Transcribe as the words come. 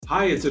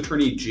Hi, it's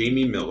attorney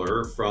Jamie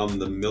Miller from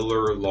the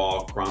Miller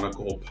Law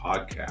Chronicle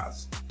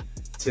podcast.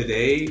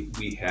 Today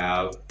we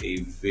have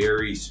a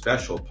very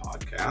special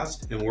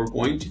podcast, and we're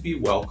going to be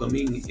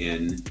welcoming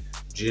in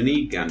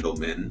Ginny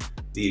Gendelman,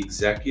 the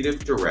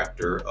executive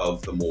director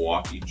of the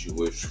Milwaukee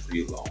Jewish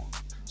Free Loan.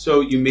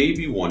 So you may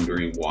be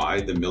wondering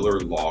why the Miller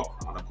Law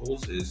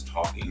Chronicles is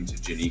talking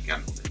to Ginny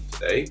Gendelman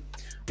today.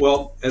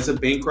 Well, as a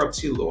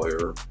bankruptcy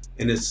lawyer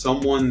and as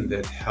someone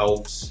that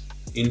helps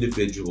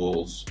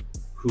individuals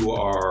who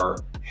are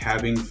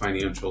having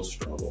financial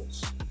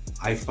struggles,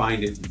 I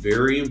find it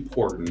very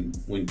important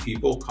when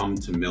people come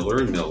to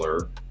Miller &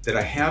 Miller that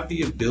I have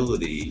the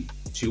ability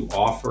to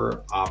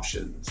offer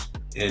options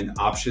and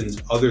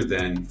options other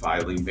than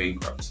filing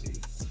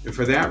bankruptcy. And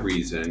for that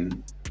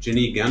reason,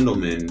 Ginny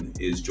Gendelman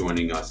is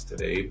joining us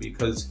today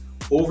because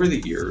over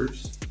the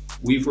years,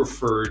 we've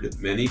referred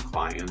many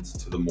clients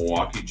to the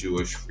Milwaukee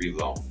Jewish Free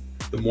Loan.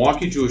 The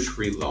Milwaukee Jewish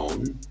Free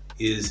Loan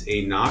is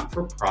a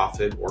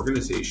not-for-profit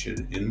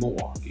organization in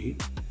Milwaukee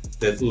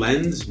that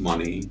lends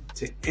money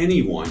to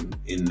anyone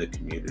in the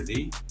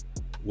community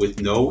with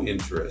no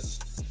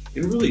interest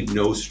and really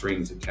no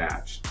strings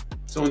attached.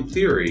 So in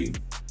theory,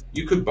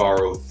 you could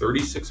borrow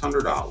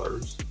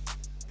 $3,600,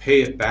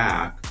 pay it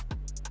back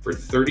for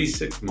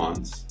 36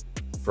 months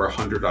for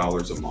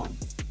 $100 a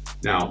month.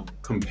 Now,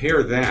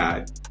 compare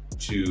that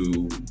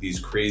to these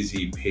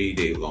crazy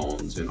payday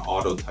loans and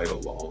auto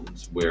title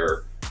loans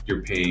where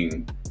you're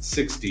paying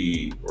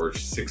 60 or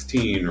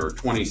 16 or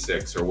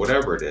 26 or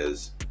whatever it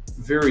is,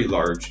 very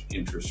large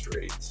interest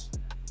rates.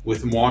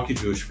 With Milwaukee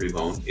Jewish Free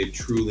Loan, it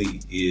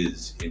truly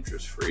is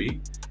interest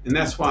free. And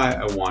that's why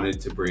I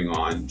wanted to bring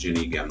on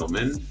Ginny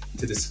Gendelman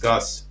to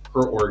discuss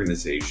her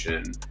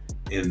organization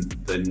and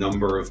the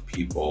number of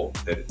people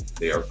that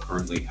they are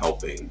currently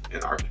helping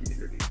in our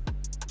community.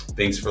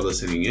 Thanks for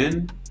listening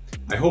in.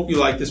 I hope you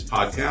like this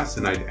podcast,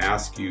 and I'd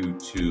ask you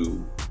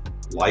to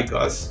like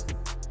us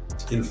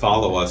and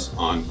follow us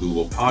on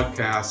Google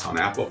Podcasts, on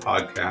Apple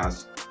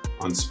Podcasts,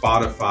 on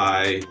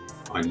Spotify,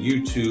 on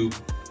YouTube,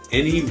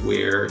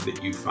 anywhere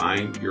that you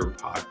find your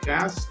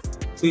podcast.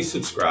 Please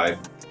subscribe.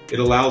 It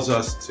allows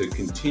us to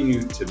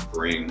continue to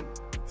bring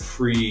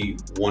free,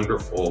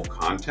 wonderful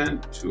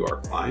content to our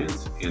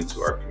clients and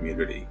to our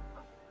community.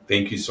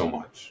 Thank you so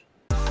much.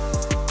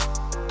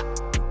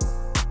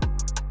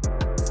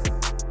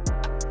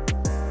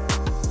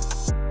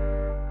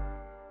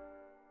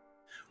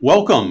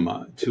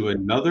 Welcome to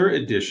another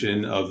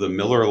edition of the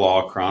Miller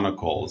Law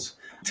Chronicles.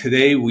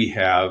 Today we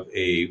have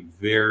a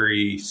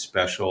very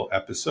special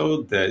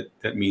episode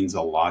that means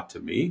a lot to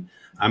me.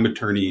 I'm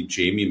attorney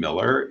Jamie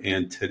Miller,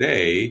 and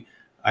today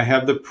I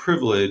have the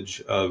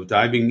privilege of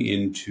diving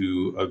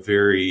into a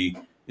very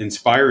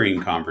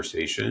inspiring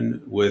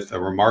conversation with a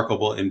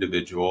remarkable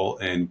individual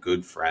and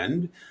good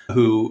friend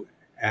who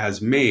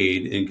has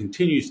made and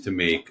continues to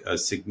make a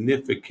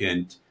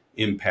significant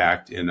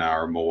impact in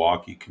our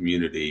Milwaukee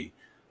community.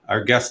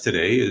 Our guest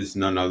today is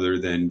none other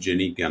than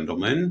Ginny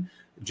Gendelman.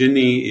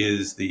 Ginny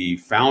is the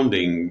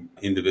founding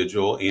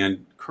individual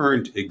and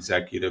current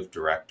executive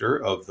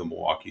director of the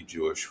Milwaukee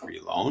Jewish Free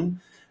Loan.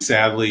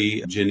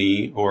 Sadly,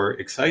 Ginny, or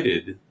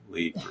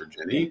excitedly for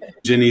Ginny,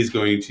 Ginny's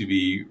going to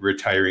be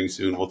retiring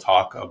soon. We'll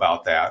talk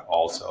about that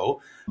also.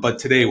 But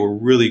today we're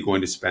really going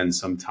to spend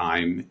some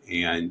time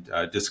and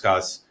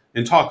discuss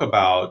and talk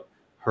about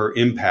her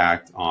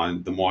impact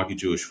on the Milwaukee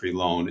Jewish Free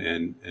Loan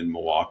in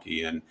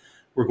Milwaukee. And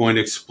we're going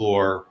to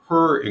explore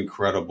her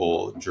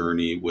incredible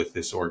journey with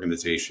this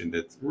organization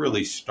that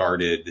really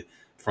started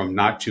from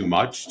not too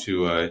much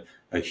to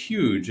a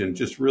huge and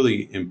just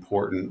really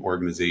important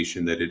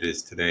organization that it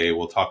is today.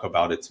 We'll talk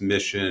about its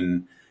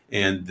mission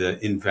and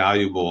the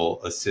invaluable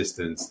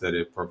assistance that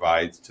it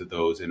provides to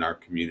those in our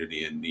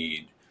community in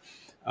need.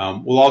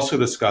 We'll also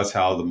discuss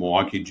how the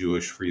Milwaukee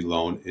Jewish Free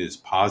Loan is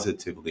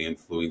positively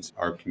influencing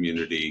our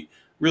community,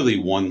 really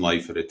one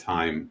life at a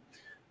time.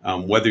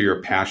 Whether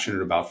you're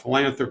passionate about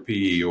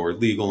philanthropy or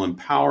legal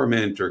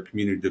empowerment or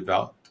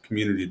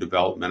community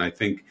development, I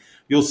think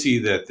you'll see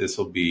that this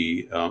will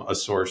be a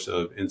source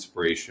of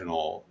inspiration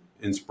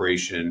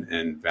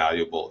and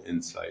valuable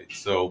insight.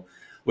 So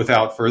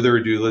without further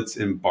ado, let's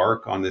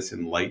embark on this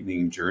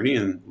enlightening journey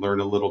and learn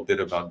a little bit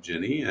about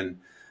Ginny. And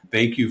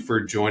thank you for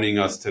joining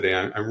us today.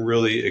 I'm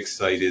really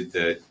excited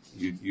that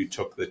you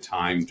took the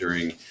time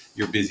during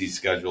your busy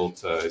schedule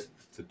to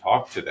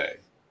talk today.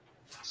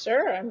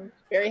 Sure. I'm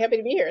very happy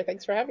to be here.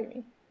 Thanks for having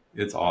me.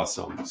 It's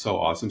awesome. So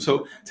awesome.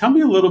 So tell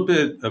me a little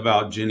bit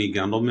about Ginny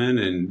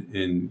Gendelman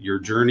and your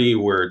journey,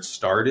 where it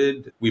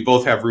started. We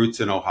both have roots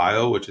in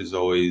Ohio, which has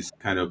always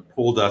kind of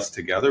pulled us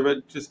together,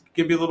 but just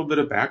give me a little bit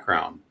of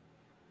background.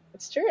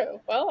 It's true.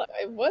 Well,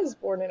 I was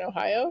born in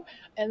Ohio,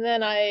 and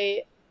then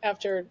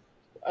after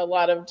a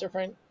lot of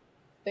different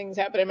things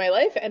happened in my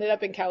life, ended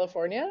up in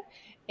California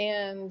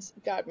and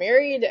got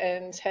married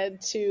and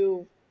had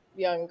two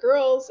young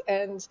girls.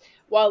 And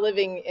while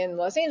living in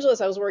Los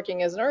Angeles, I was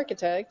working as an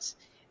architect,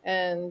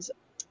 and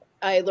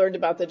I learned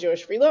about the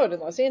Jewish Free Loan in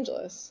Los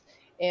Angeles.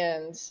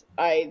 And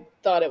I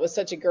thought it was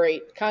such a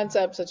great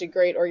concept, such a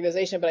great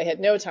organization, but I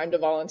had no time to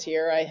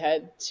volunteer. I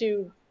had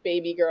two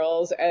baby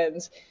girls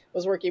and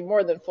was working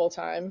more than full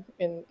time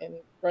in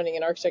running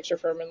an architecture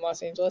firm in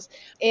Los Angeles.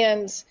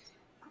 And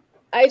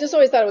I just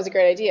always thought it was a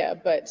great idea,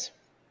 but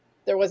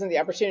there wasn't the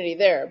opportunity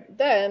there.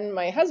 Then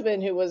my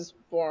husband, who was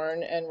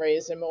born and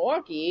raised in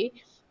Milwaukee,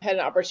 had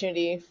an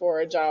opportunity for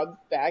a job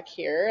back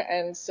here.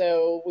 And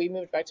so we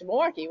moved back to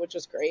Milwaukee, which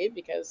was great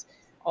because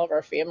all of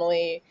our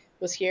family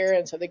was here.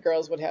 And so the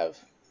girls would have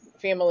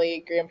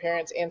family,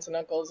 grandparents, aunts and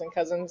uncles and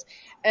cousins.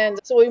 And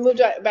so we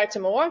moved back to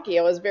Milwaukee.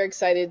 I was very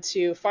excited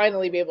to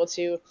finally be able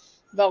to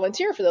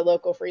volunteer for the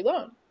local free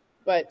loan.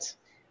 But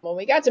when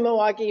we got to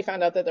Milwaukee,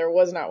 found out that there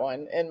was not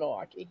one in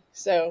Milwaukee.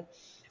 So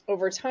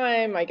over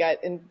time, I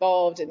got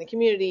involved in the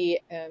community,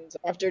 and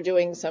after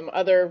doing some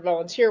other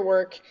volunteer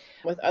work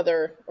with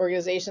other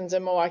organizations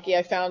in Milwaukee,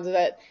 I found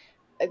that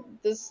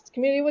this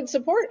community would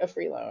support a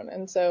free loan.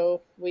 And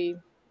so we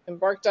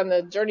embarked on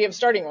the journey of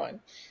starting one.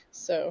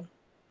 So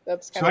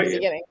that's So kind of the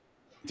beginning.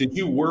 did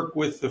you work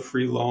with the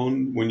free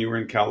loan when you were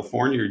in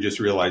California, or you just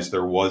realized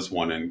there was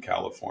one in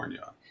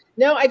California?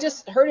 No, I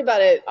just heard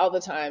about it all the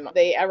time.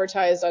 They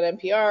advertised on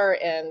NPR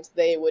and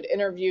they would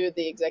interview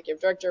the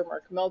executive director,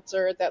 Mark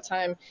Meltzer, at that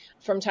time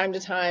from time to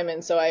time.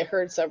 And so I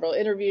heard several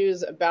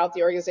interviews about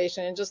the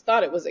organization and just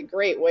thought it was a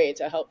great way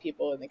to help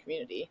people in the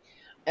community.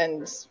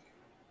 And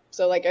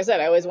so, like I said,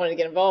 I always wanted to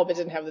get involved, but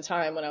didn't have the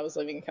time when I was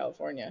living in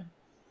California.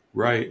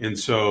 Right. And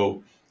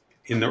so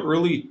in the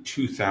early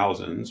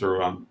 2000s, or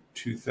around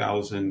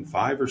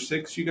 2005 or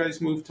 6, you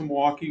guys moved to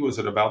Milwaukee. Was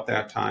it about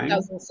that time?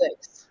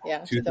 2006. Yeah,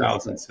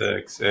 2006.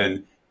 2006.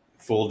 And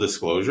full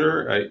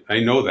disclosure, I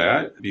know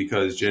that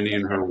because Jenny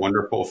and her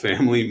wonderful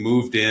family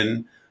moved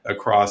in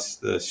across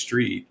the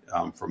street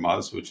from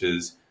us, which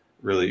is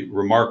really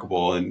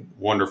remarkable and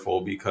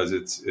wonderful because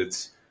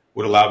it's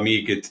what allowed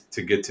me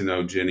to get to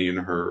know Jenny and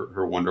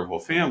her wonderful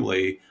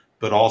family,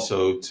 but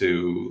also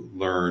to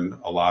learn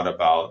a lot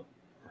about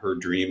her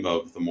dream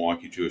of the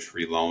Milwaukee Jewish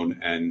Free Loan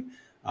and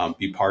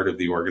be part of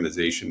the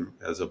organization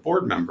as a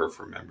board member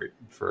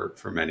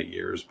for many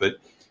years. But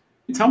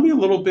tell me a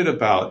little bit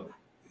about,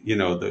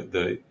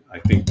 the I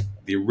think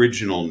the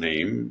original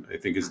name, I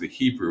think, is the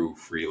Hebrew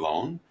Free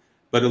Loan,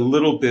 but a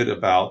little bit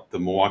about the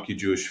Milwaukee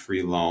Jewish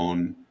Free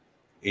Loan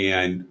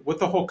and what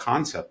the whole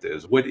concept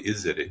is. What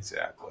is it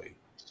exactly?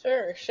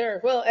 Sure,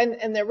 sure. Well,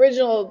 and the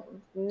original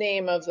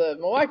name of the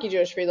Milwaukee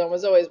Jewish Free Loan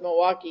was always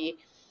Milwaukee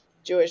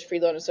Jewish Free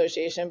Loan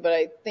Association, but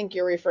I think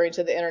you're referring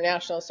to the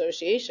International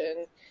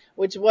Association,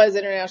 which was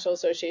International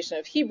Association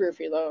of Hebrew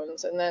Free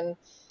Loans. And then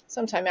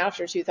sometime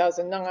after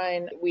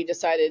 2009, we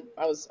decided,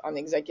 I was on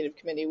the executive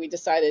committee, we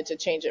decided to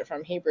change it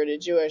from Hebrew to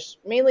Jewish,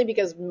 mainly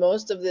because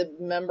most of the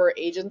member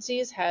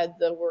agencies had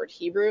the word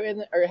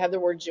Hebrew or had the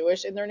word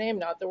Jewish in their name,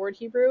 not the word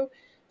Hebrew.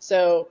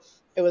 So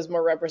it was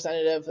more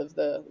representative of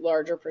the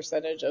larger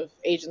percentage of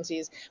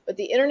agencies. But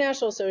the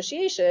International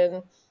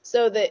Association,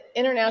 so the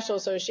International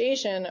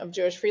Association of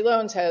Jewish Free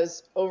Loans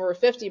has over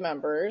 50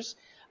 members.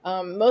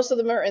 Most of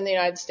them are in the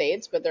United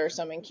States, but there are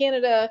some in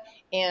Canada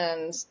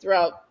and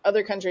throughout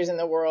other countries in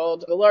the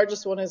world. The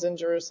largest one is in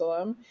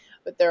Jerusalem,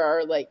 but there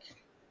are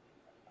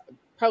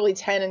probably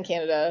 10 in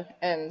Canada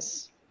and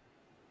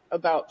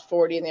about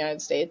 40 in the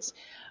United States.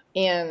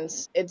 And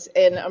it's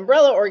an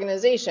umbrella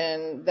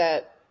organization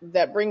that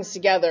brings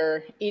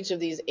together each of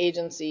these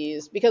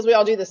agencies because we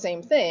all do the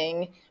same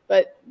thing,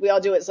 but we all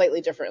do it slightly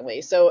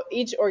differently. So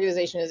each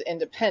organization is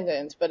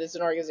independent, but it's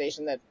an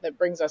organization that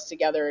brings us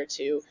together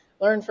to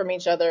learn from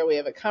each other. We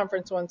have a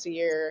conference once a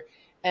year,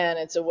 and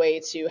it's a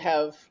way to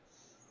have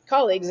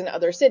colleagues in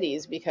other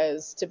cities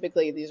because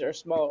typically these are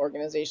small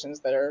organizations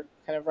that are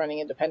kind of running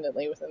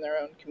independently within their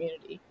own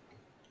community.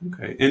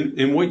 Okay.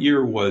 And what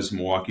year was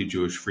Milwaukee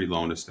Jewish Free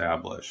Loan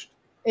established?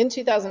 In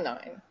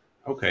 2009.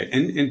 Okay.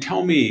 And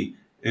tell me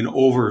an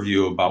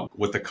overview about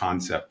what the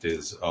concept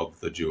is of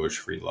the Jewish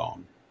Free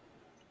Loan.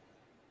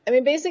 I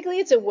mean, basically,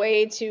 it's a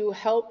way to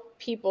help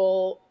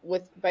people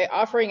by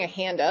offering a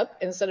hand up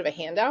instead of a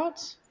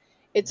handout.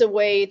 It's a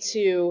way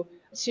to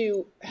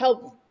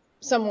help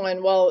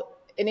someone while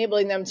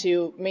enabling them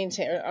to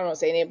maintain. I don't want to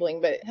say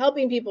enabling, but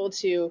helping people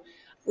to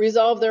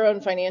resolve their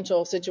own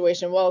financial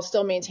situation while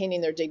still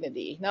maintaining their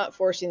dignity, not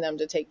forcing them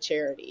to take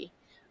charity.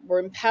 We're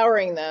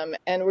empowering them,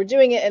 and we're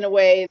doing it in a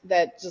way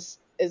that just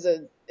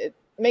it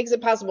makes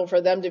it possible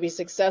for them to be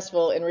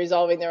successful in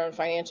resolving their own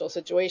financial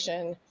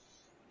situation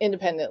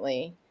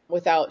independently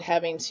without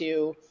having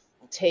to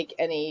take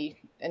any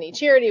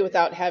charity,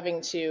 without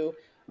having to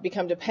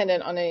become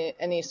dependent on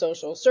any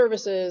social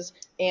services.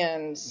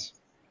 And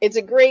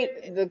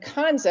the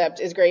concept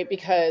is great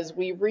because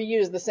we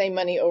reuse the same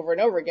money over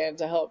and over again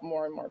to help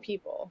more and more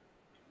people.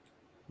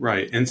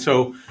 Right. And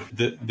so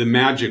the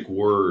magic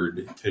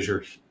word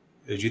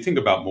as you think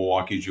about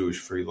Milwaukee Jewish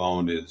Free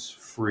Loan is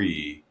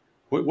free.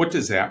 What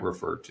does that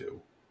refer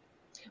to?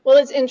 Well,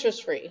 it's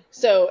interest free,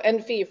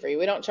 and fee free.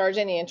 We don't charge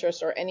any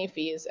interest or any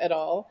fees at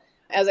all.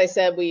 As I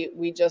said,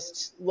 we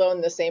just loan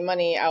the same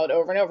money out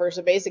over and over.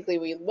 So basically,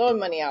 we loan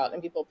money out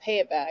and people pay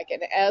it back.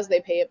 And as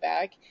they pay it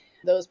back,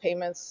 those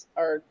payments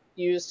are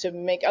used to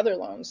make other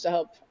loans to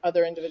help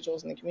other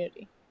individuals in the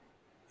community.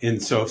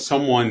 And so if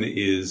someone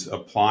is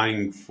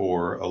applying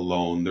for a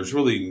loan, there's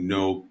really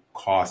no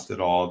cost at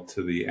all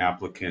to the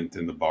applicant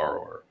and the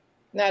borrower.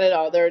 Not at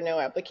all. There's no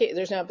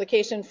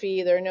application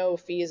fee. There are no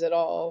fees at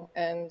all.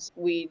 And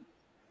we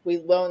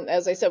loan,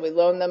 as I said, we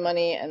loan them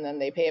money and then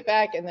they pay it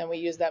back, and then we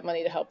use that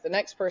money to help the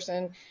next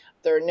person.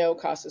 There are no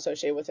costs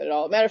associated with it at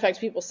all. Matter of fact,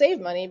 people save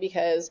money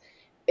because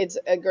it's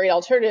a great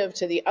alternative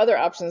to the other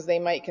options they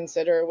might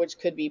consider, which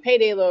could be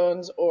payday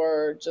loans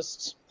or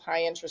just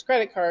high interest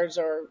credit cards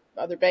or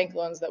other bank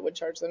loans that would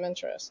charge them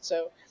interest.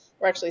 So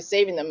we're actually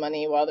saving them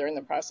money while they're in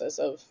the process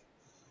of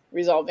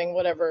resolving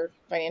whatever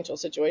financial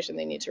situation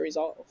they need to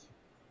resolve.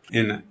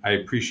 And I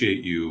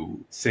appreciate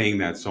you saying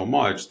that so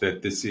much,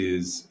 that this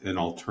is an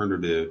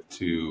alternative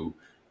to,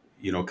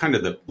 kind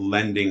of the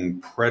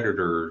lending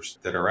predators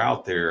that are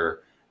out there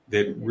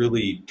that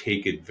really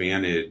take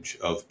advantage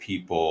of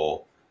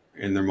people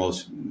in their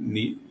most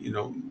need,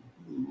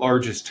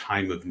 largest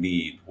time of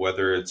need,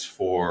 whether it's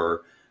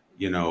for,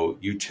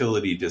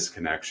 utility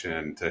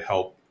disconnection to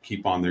help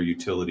keep on their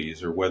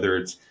utilities, or whether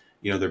it's,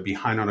 they're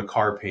behind on a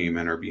car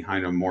payment or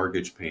behind a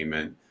mortgage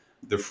payment.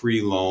 The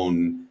free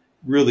loan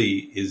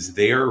really is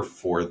there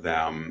for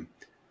them,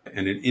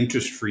 and an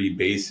interest-free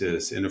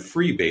basis and a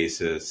free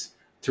basis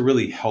to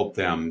really help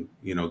them,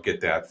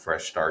 get that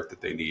fresh start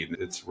that they need.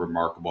 It's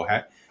remarkable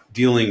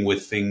dealing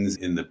with things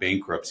in the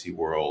bankruptcy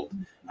world.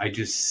 I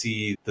just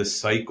see the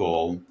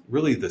cycle,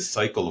 really the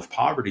cycle of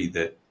poverty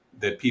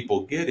that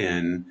people get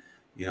in.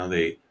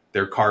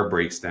 Their car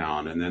breaks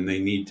down and then they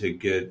need to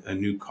get a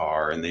new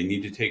car and they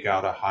need to take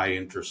out a high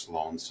interest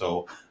loan.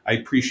 So I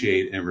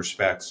appreciate and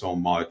respect so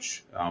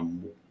much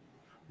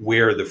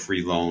where the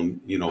free loan,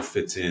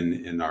 fits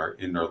in our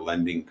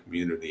lending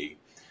community.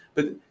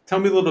 But tell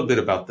me a little bit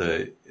about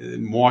the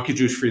Milwaukee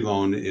Jewish Free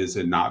Loan is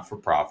a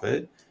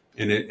not-for-profit,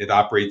 and it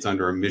operates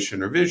under a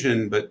mission or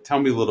vision. But tell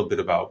me a little bit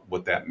about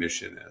what that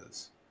mission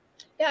is.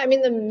 Yeah, I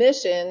mean, the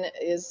mission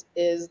is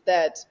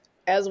that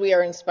as we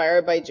are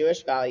inspired by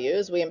Jewish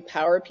values, we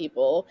empower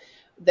people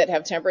that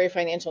have temporary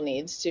financial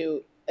needs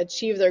to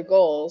achieve their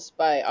goals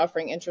by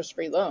offering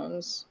interest-free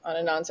loans on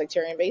a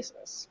non-sectarian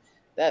basis.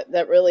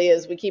 That really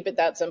is, we keep it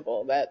that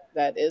simple.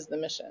 That is the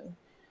mission.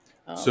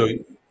 So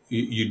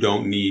you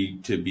don't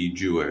need to be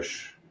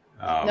Jewish.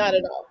 Not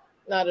at all.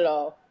 Not at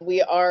all.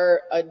 We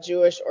are a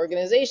Jewish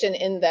organization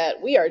in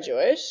that we are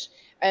Jewish,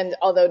 and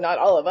although not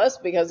all of us,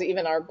 because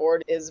even our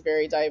board is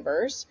very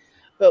diverse,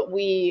 but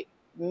we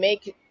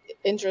make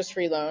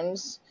interest-free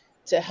loans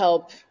to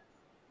help,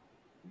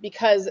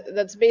 because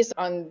that's based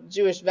on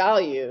Jewish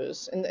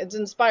values and it's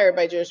inspired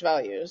by Jewish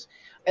values,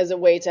 as a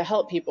way to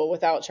help people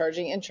without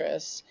charging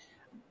interest.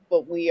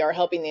 But we are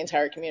helping the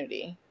entire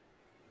community.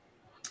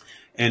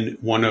 And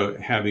one of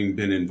having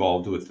been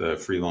involved with the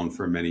free loan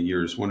for many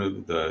years, one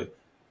of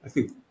I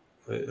think,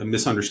 a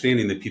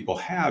misunderstanding that people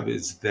have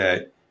is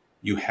that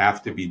you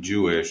have to be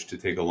Jewish to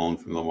take a loan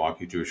from the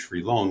Milwaukee Jewish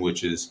Free Loan,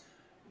 which is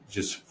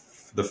just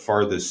the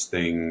farthest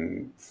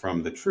thing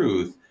from the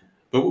truth.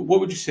 But what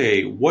would you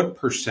say, what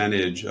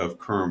percentage of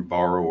current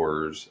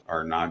borrowers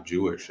are not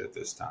Jewish at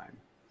this time?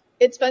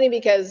 It's funny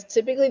because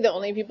typically the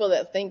only people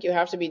that think you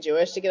have to be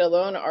Jewish to get a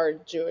loan are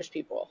Jewish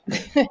people.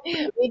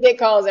 We get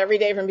calls every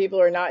day from people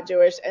who are not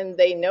Jewish, and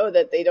they know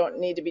that they don't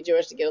need to be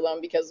Jewish to get a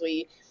loan because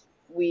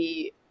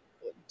we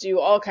do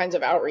all kinds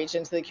of outreach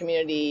into the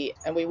community,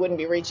 and we wouldn't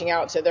be reaching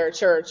out to their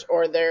church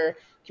or their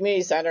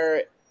community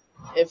center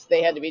if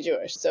they had to be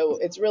Jewish. So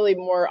it's really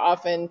more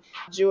often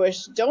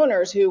Jewish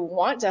donors who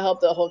want to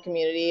help the whole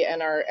community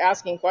and are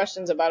asking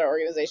questions about our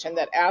organization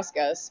that ask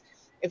us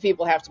if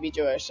people have to be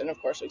Jewish. And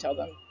of course, we tell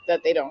them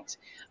that they don't.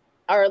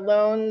 Our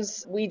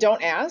loans, we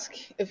don't ask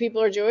if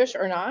people are Jewish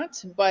or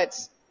not, but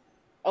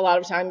a lot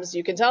of times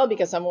you can tell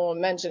because someone will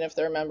mention if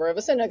they're a member of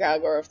a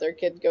synagogue or if their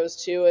kid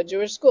goes to a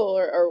Jewish school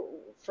or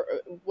for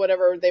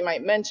whatever they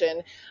might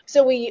mention.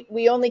 So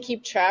we only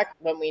keep track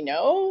when we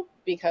know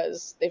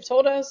because they've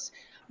told us,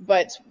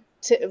 but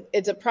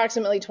it's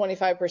approximately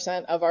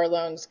 25% of our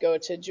loans go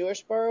to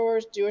Jewish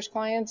borrowers, Jewish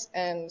clients,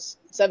 and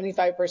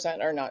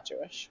 75% are not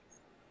Jewish.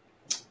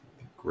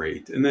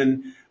 Great. And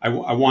then I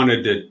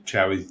wanted to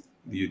chat with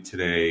you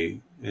today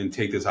and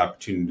take this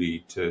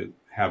opportunity to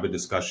have a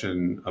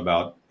discussion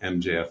about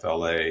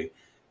MJFLA,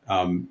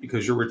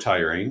 because you're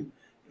retiring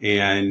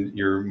and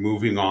you're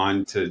moving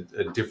on to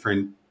a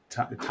different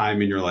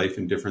time in your life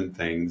and different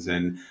things.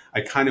 And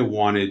I kind of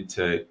wanted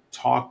to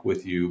talk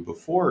with you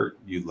before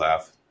you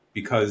left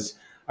because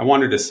I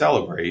wanted to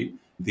celebrate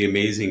the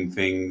amazing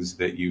things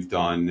that you've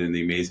done and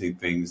the amazing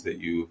things that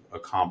you've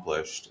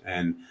accomplished.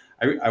 And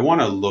I want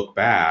to look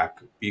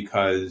back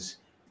because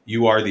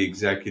you are the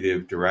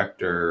executive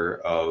director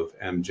of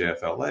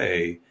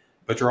MJFLA,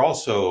 but you're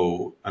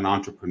also an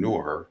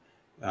entrepreneur.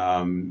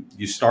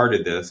 You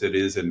started this, it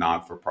is a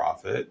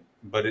not-for-profit,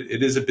 but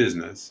it is a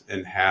business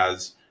and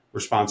has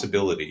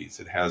responsibilities.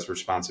 It has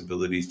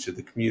responsibilities to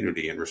the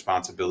community and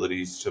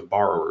responsibilities to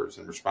borrowers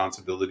and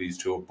responsibilities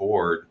to a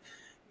board.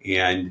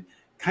 And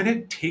kind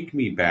of take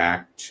me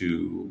back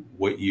to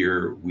what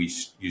year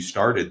you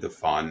started the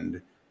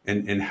fund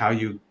and how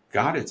you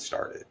got it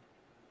started.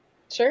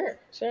 Sure,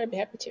 sure, I'd be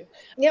happy to.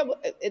 Yeah,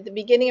 at the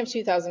beginning of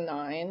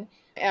 2009,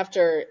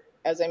 after,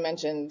 as I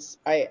mentioned,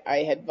 I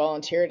had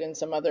volunteered in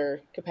some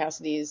other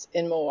capacities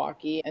in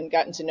Milwaukee and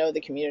gotten to know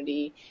the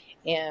community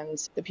and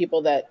the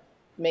people that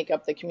make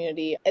up the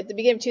community. At the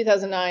beginning of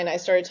 2009, I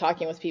started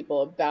talking with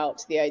people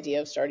about the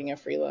idea of starting a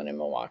free loan in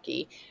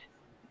Milwaukee.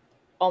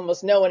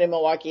 Almost no one in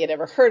Milwaukee had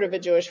ever heard of a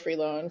Jewish free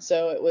loan.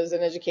 So it was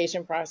an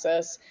education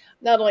process,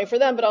 not only for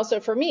them, but also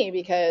for me,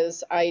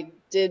 because I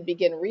did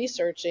begin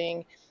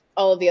researching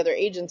all of the other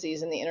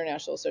agencies in the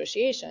International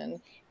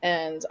Association.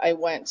 And I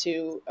went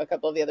to a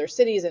couple of the other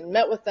cities and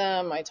met with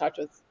them. I talked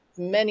with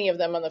many of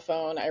them on the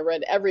phone. I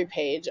read every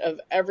page of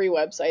every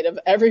website of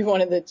every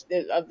one of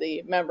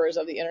the members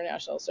of the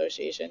International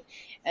Association.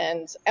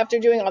 And after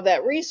doing all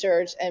that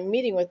research and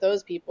meeting with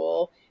those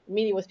people,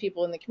 meeting with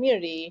people in the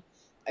community,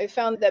 I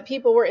found that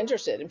people were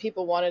interested and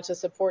people wanted to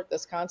support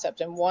this concept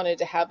and wanted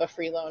to have a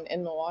free loan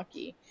in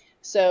Milwaukee.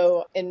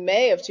 So in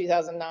May of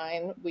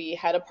 2009, we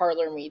had a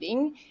parlor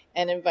meeting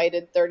and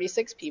invited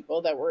 36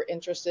 people that were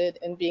interested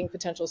in being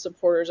potential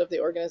supporters of the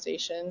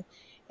organization.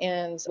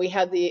 And I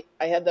had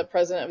the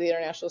president of the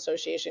International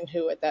Association,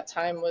 who at that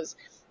time was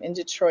in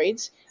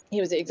Detroit. He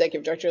was the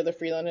executive director of the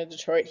Free Loan in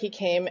Detroit. He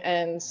came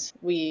and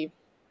we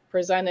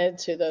presented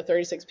to the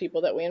 36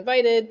 people that we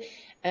invited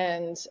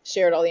and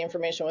shared all the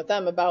information with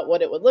them about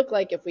what it would look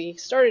like if we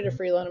started a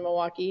free loan in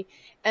Milwaukee.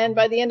 And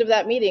by the end of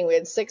that meeting, we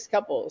had 6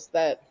 couples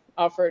that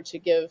offered to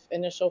give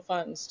initial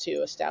funds to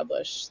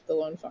establish the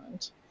loan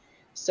fund.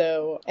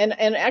 So, and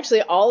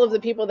actually all of the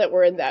people that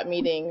were in that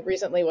meeting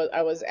recently,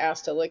 I was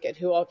asked to look at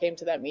who all came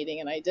to that meeting,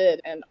 and I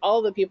did. And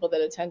all the people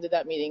that attended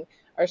that meeting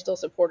are still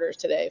supporters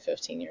today,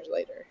 15 years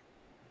later.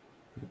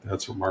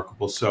 That's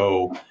remarkable.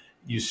 So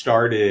you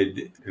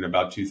started in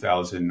about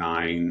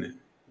 2009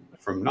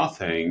 from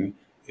nothing,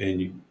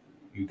 and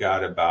you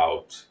got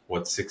about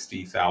what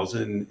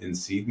 60,000 in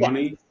seed Yeah.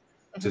 money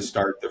to Mhm.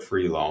 start the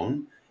free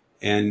loan.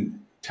 And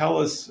tell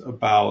us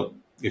about,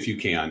 if you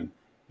can,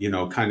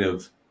 kind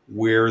of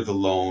where the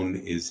loan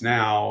is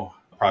now,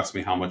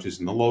 approximately how much is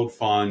in the loan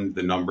fund,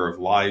 the number of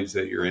lives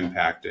that you're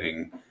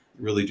impacting.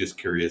 Really just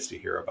curious to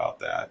hear about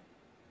that.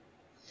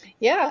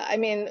 Yeah, I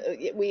mean,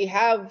 we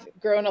have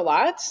grown a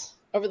lot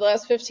over the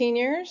last 15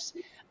 years.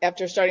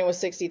 After starting with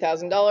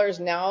 $60,000,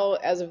 now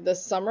as of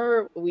this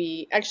summer,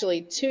 we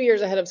actually 2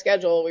 years ahead of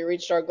schedule, we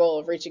reached our goal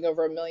of reaching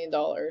over $1 million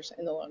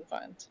in the loan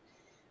fund.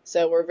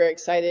 So we're very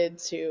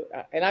excited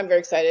and I'm very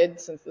excited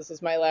since this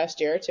is my last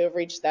year to have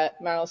reached that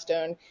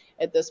milestone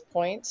at this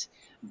point.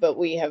 But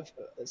we have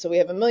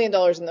 $1 million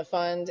in the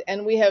fund,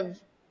 and we have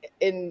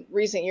in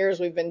recent years,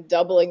 we've been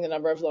doubling the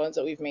number of loans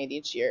that we've made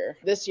each year.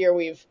 This year,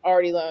 we've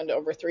already loaned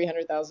over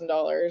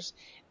 $300,000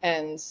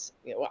 and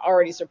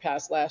already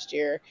surpassed last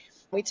year.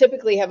 We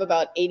typically have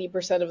about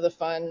 80% of the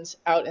fund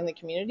out in the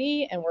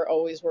community, and we're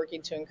always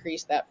working to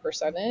increase that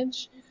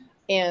percentage.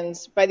 And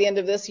by the end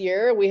of this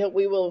year, we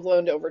will have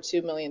loaned over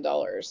 $2 million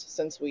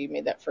since we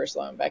made that first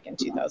loan back in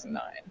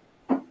 2009.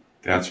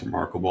 That's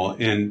remarkable.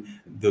 And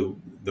the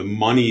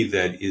money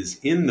that is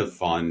in the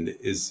fund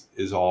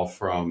is all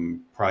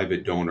from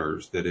private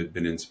donors that have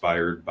been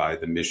inspired by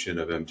the mission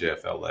of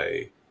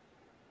MJFLA.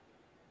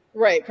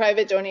 Right,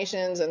 private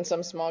donations and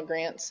some small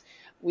grants.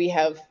 We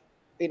have,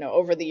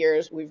 over the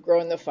years, we've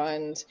grown the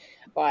fund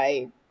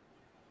by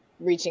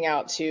reaching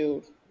out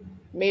to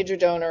major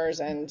donors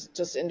and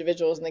just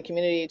individuals in the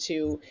community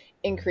to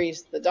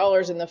increase the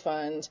dollars in the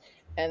fund.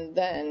 And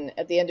then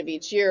at the end of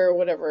each year,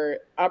 whatever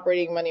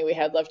operating money we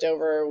had left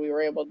over, we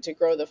were able to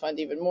grow the fund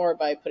even more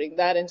by putting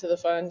that into the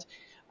fund.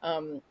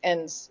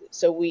 And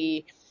so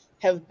we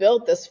have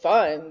built this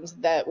fund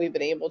that we've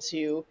been able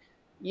to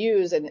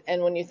use.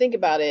 And when you think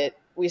about it,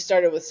 we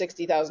started with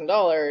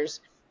 $60,000,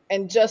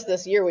 and just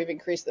this year we've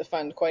increased the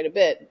fund quite a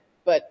bit,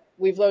 but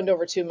we've loaned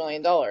over $2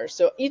 million.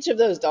 So each of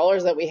those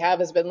dollars that we have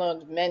has been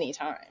loaned many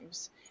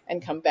times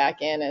and come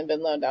back in and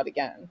been loaned out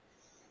again.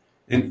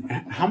 And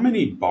how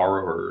many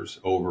borrowers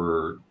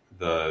over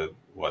the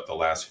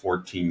last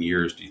 14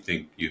 years do you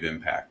think you've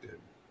impacted?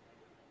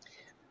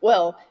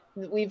 Well,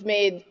 we've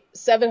made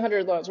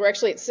 700 loans. We're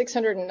actually at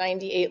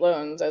 698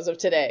 loans as of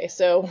today.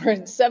 So we're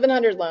at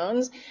 700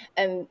 loans.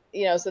 And,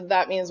 so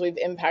that means we've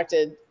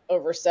impacted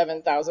over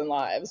 7,000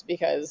 lives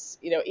because,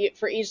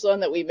 for each loan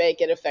that we make,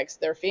 it affects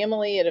their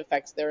family, it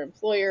affects their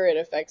employer, it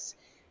affects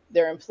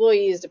their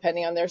employees,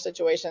 depending on their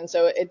situation.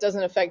 So it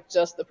doesn't affect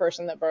just the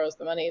person that borrows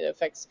the money, it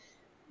affects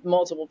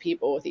multiple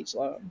people with each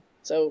loan.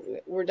 So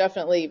we're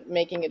definitely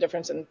making a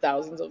difference in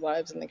thousands of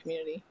lives in the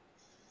community.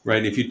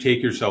 Right. If you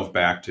take yourself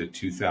back to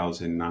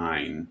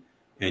 2009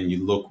 and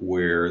you look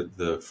where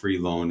the free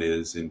loan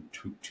is in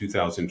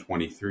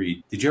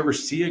 2023, did you ever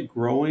see it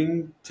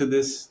growing to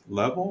this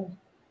level?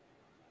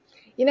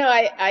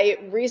 I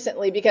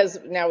recently, because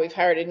now we've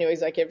hired a new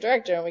executive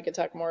director and we could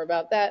talk more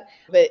about that,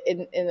 but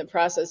in the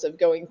process of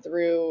going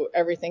through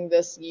everything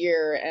this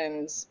year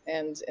and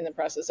in the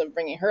process of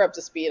bringing her up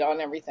to speed on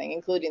everything,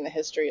 including the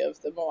history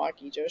of the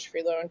Milwaukee Jewish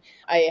Free Loan,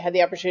 I had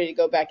the opportunity to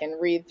go back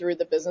and read through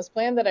the business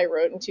plan that I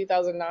wrote in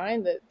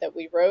 2009 that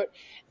we wrote.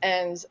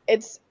 And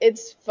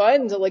it's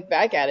fun to look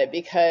back at it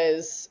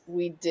because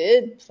we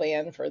did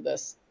plan for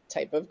this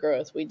type of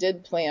growth. We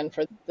did plan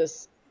for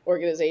this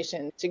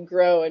organization to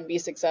grow and be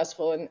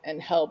successful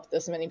and help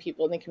this many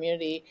people in the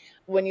community.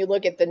 When you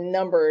look at the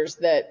numbers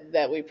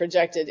that we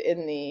projected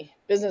in the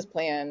business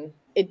plan,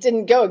 it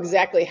didn't go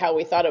exactly how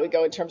we thought it would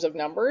go in terms of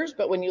numbers.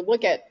 But when you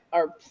look at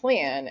our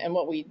plan and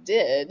what we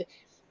did,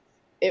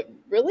 it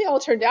really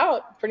all turned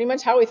out pretty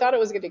much how we thought it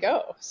was going to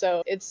go.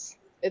 So it's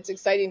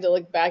exciting to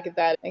look back at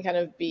that and kind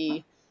of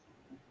be,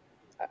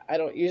 I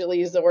don't usually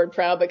use the word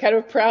proud, but kind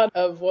of proud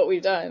of what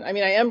we've done. I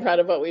mean, I am proud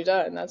of what we've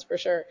done, that's for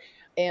sure.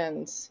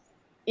 And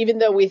even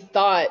though we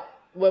thought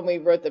when we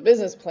wrote the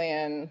business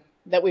plan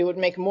that we would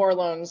make more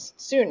loans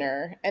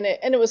sooner, and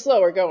it was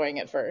slower going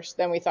at first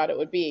than we thought it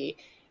would be,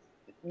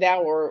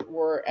 now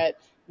we're at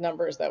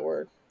numbers that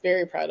we're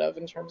very proud of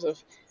in terms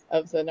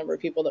of the number of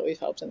people that we've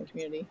helped in the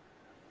community.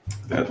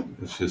 That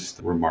is just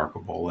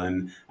remarkable.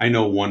 And I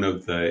know one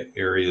of the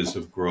areas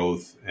of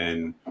growth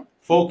and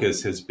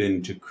focus has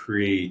been to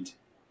create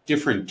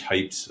different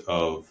types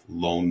of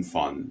loan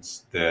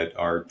funds that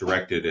are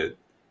directed at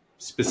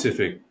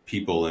specific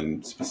people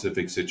in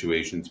specific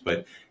situations.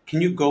 But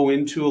can you go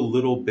into a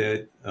little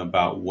bit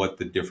about what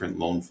the different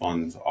loan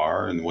funds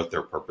are and what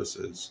their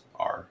purposes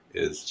are?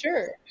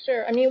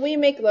 Sure. I mean, we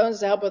make loans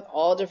to help with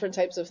all different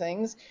types of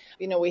things.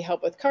 We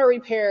help with car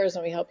repairs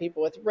and we help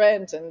people with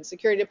rent and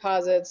security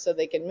deposits so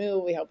they can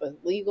move. We help with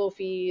legal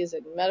fees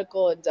and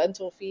medical and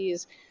dental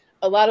fees.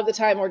 A lot of the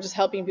time, we're just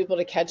helping people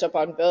to catch up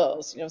on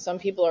bills. Some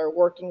people are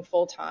working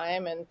full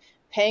time and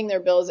paying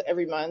their bills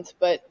every month,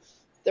 but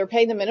they're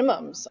paying the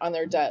minimums on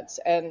their debts.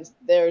 And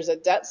there's a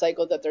debt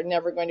cycle that they're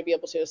never going to be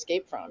able to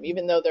escape from,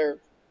 even though they're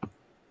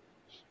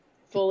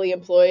fully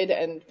employed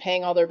and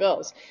paying all their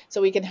bills. So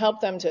we can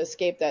help them to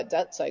escape that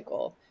debt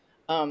cycle.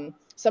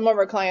 Some of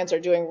our clients are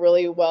doing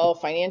really well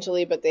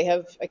financially, but they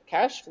have a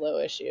cash flow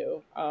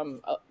issue.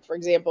 For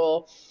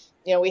example,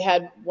 we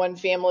had one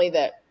family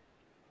that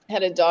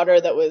had a daughter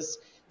that was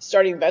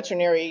starting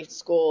veterinary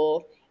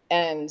school,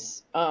 and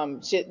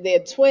they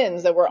had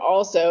twins that were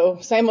also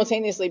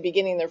simultaneously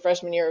beginning their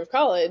freshman year of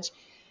college.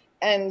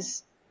 And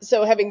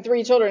so having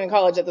three children in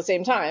college at the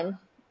same time,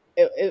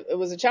 it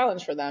was a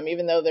challenge for them,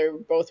 even though they're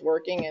both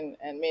working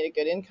and made a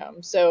good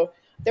income. So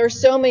there are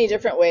so many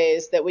different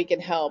ways that we can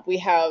help. We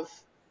have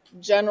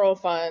general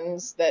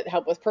funds that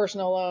help with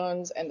personal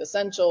loans and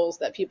essentials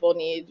that people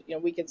need.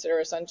 We consider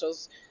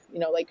essentials,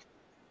 like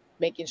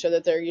making sure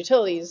that their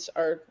utilities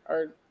are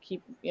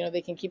keep,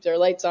 they can keep their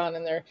lights on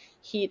and their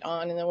heat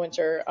on in the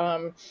winter.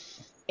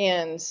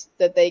 And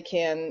that they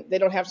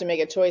don't have to make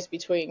a choice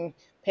between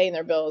paying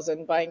their bills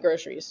and buying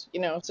groceries,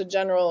 so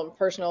general and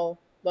personal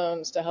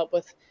loans to help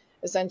with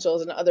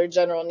essentials and other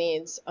general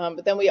needs.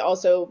 But then we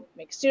also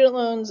make student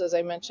loans, as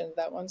I mentioned,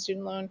 that one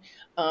student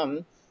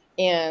loan.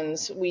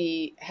 And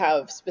we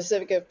have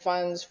specific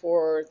funds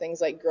for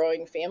things like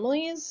growing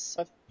families.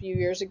 A few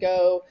years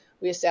ago,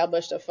 we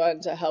established a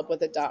fund to help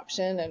with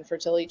adoption and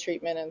fertility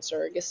treatment and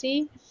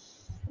surrogacy.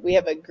 We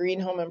have a green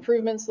home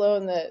improvements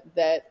loan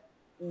that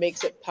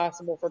makes it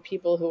possible for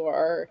people who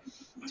are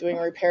doing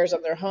repairs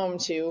on their home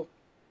to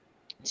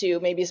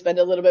maybe spend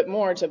a little bit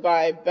more to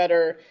buy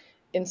better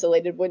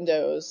insulated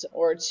windows,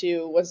 or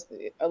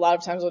a lot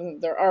of times when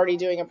they're already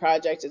doing a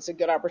project, it's a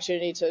good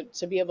opportunity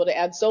to be able to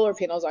add solar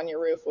panels on your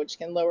roof, which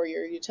can lower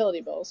your utility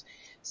bills.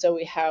 So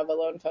we have a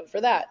loan fund for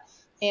that.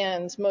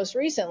 And most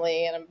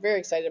recently, and I'm very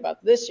excited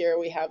about this year,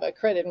 we have a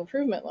credit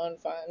improvement loan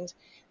fund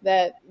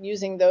that,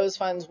 using those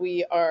funds,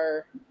 we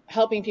are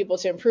helping people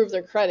to improve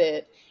their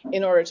credit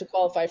in order to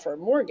qualify for a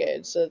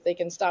mortgage so that they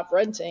can stop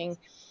renting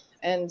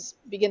and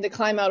begin to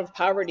climb out of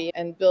poverty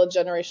and build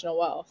generational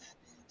wealth.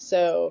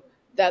 So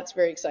that's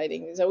very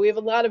exciting. So we have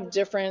a lot of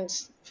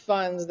different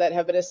funds that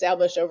have been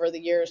established over the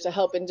years to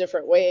help in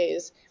different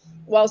ways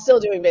while still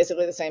doing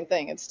basically the same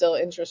thing. It's still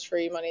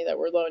interest-free money that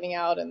we're loaning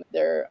out and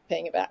they're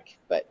paying it back,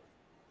 but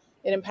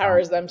it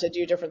empowers them to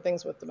do different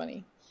things with the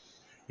money.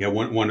 Yeah,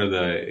 one of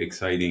the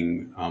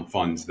exciting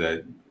funds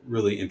that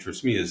really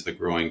interests me is the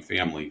Growing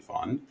Family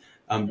Fund.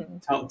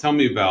 Tell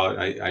me about,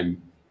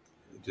 I'm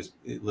just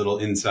a little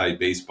inside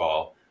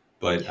baseball,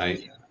 but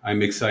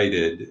I'm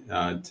excited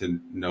to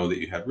know that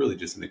you had really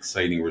just an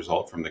exciting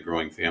result from the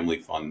Growing Family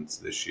Funds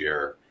this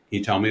year. Can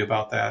you tell me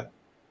about that?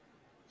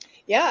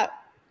 Yeah,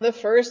 the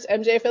first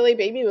MJFLA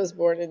baby was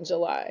born in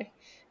July.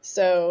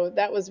 So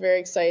that was very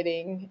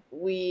exciting.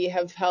 We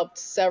have helped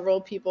several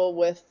people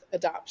with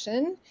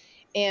adoption,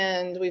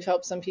 and we've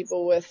helped some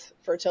people with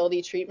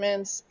fertility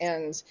treatments.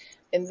 And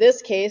in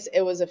this case,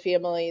 it was a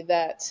family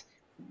that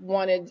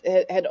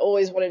had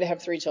always wanted to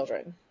have three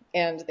children.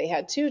 And they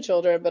had two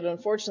children, but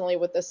unfortunately,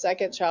 with the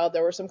second child,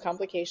 there were some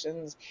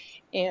complications,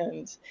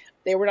 and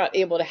they were not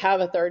able to have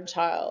a third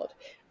child.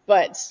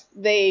 but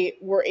they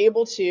were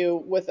able to,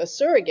 with a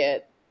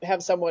surrogate,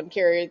 have someone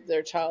carry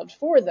their child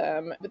for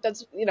them. But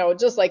that's,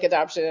 just like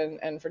adoption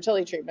and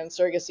fertility treatment,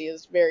 surrogacy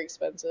is very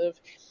expensive.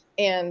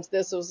 And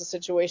this was a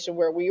situation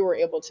where we were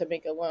able to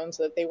make a loan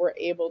so that they were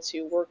able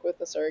to work with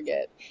the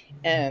surrogate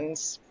and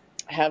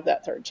have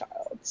that third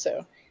child.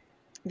 So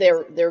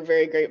they're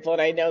very grateful,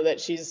 and I know that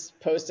she's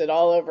posted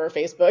all over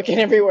Facebook and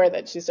everywhere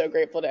that she's so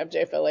grateful to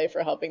MJFLA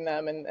for helping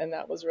them, and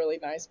that was really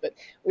nice. But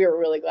we were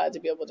really glad to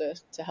be able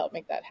to help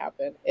make that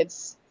happen.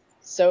 It's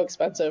so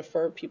expensive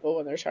for people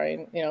when they're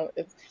trying,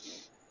 if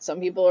some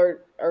people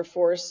are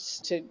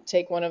forced to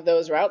take one of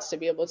those routes to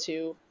be able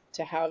to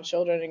have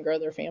children and grow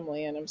their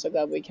family, and I'm so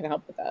glad we can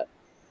help with that.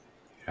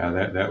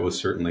 Yeah, that was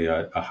certainly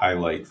a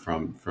highlight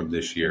from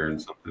this year, and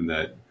something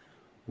that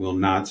will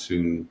not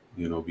soon,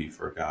 be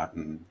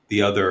forgotten.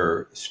 The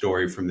other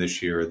story from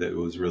this year that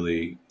was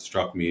really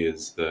struck me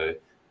is the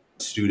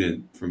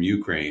student from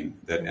Ukraine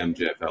that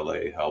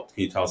MJFLA helped.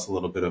 Can you tell us a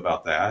little bit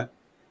about that?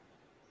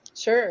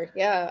 Sure.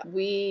 Yeah.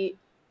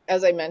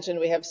 As I mentioned,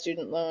 we have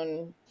student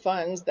loan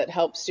funds that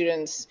help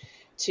students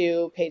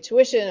to pay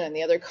tuition and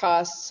the other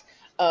costs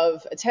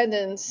of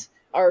attendance.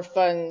 Our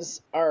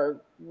funds are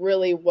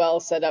really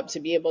well set up to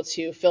be able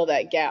to fill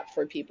that gap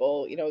for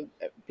people.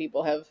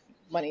 People have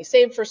money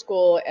saved for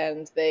school,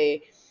 and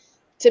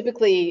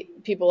typically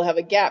people have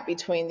a gap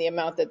between the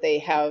amount that they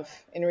have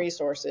in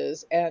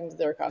resources and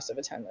their cost of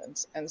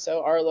attendance. And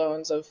so our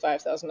loans of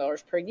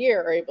 $5,000 per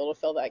year are able to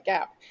fill that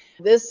gap.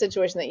 This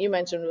situation that you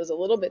mentioned was a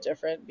little bit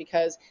different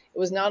because it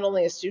was not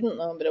only a student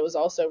loan, but it was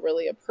also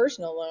really a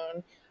personal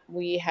loan.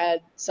 We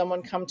had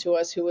someone come to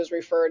us who was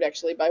referred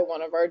actually by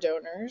one of our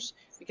donors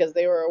because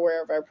they were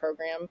aware of our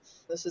program.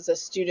 This is a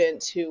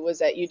student who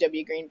was at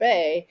UW Green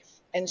Bay,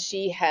 and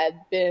she had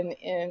been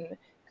in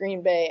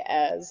Green Bay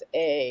as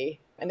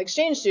an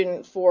exchange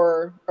student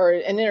or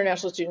an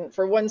international student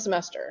for one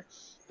semester.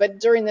 But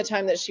during the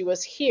time that she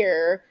was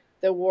here,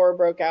 the war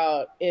broke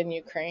out in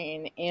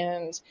Ukraine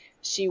and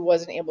she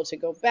wasn't able to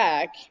go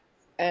back.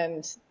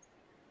 And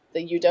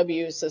the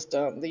UW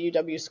system, the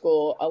UW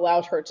school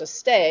allowed her to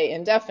stay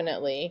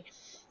indefinitely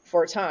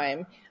for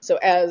time. So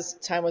as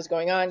time was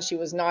going on, she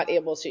was not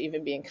able to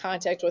even be in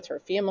contact with her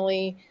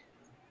family.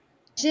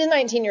 She's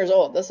 19 years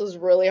old. This was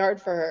really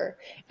hard for her.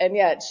 And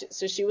yet,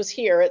 so she was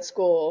here at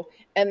school.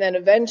 And then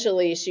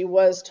eventually she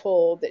was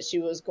told that she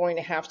was going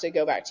to have to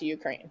go back to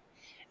Ukraine.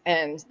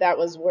 And that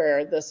was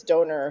where this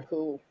donor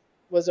who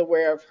was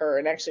aware of her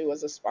and actually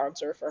was a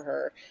sponsor for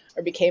her,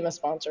 or became a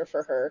sponsor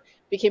for her,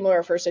 became aware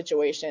of her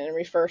situation and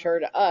referred her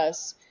to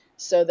us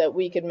so that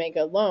we could make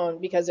a loan.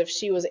 Because if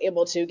she was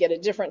able to get a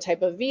different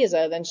type of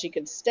visa, then she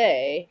could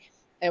stay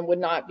and would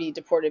not be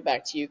deported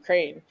back to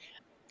Ukraine.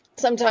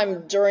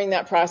 Sometime during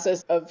that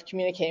process of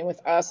communicating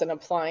with us and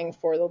applying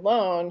for the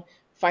loan,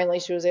 finally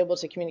she was able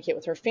to communicate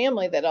with her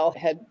family that all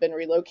had been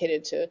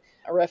relocated to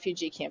a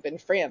refugee camp in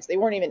France. They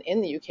weren't even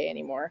in the UK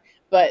anymore,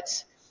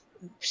 but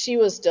she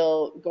was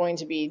still going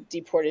to be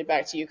deported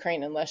back to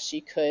Ukraine unless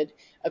she could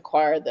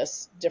acquire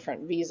this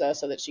different visa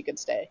so that she could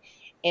stay.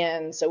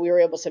 And so we were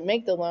able to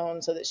make the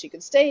loan so that she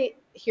could stay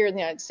here in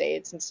the United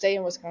States and stay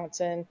in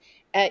Wisconsin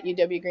at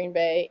UW Green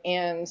Bay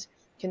and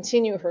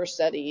continue her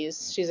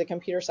studies. She's a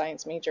computer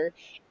science major,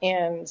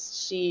 and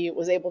she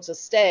was able to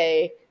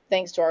stay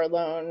thanks to our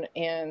loan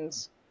and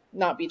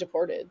not be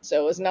deported.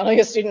 So it was not only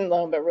a student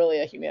loan, but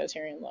really a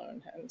humanitarian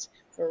loan. And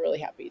we're really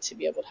happy to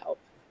be able to help.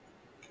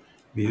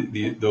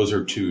 Those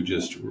are two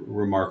just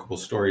remarkable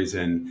stories.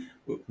 And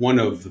one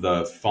of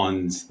the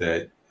funds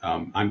that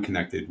I'm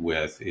connected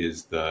with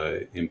is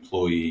the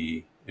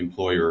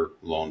employer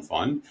loan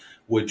fund,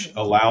 which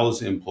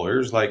allows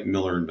employers like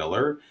Miller and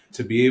Miller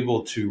to be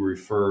able to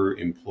refer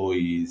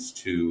employees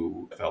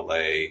to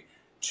FLA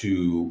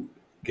to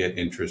get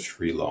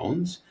interest-free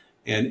loans.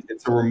 And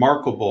it's a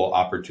remarkable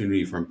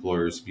opportunity for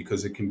employers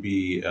because it can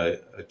be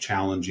a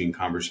challenging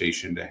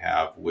conversation to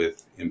have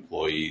with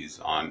employees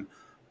on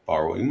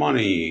borrowing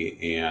money.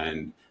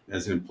 And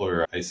as an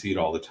employer, I see it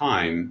all the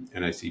time.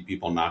 And I see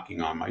people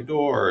knocking on my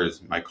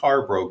doors, my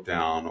car broke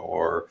down,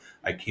 or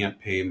I can't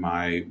pay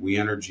my We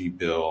Energy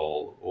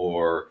bill,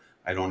 or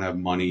I don't have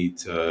money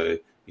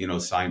to,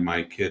 sign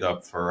my kid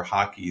up for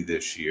hockey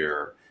this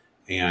year.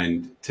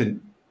 And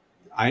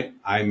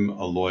I'm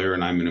a lawyer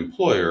and I'm an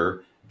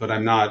employer, but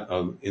I'm not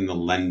in the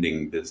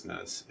lending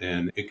business.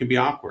 And it can be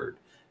awkward.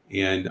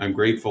 And I'm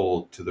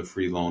grateful to the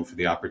free loan for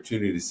the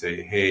opportunity to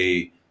say,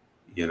 hey,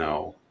 you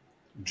know,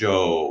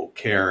 Joe,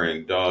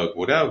 Karen, Doug,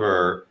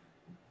 whatever,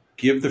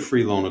 give the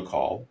free loan a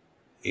call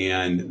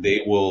and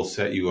they will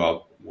set you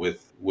up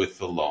with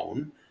the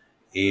loan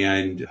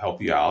and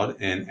help you out.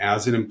 And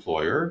as an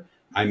employer,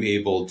 I'm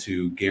able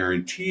to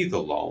guarantee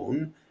the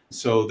loan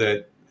so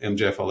that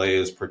MJFLA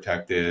is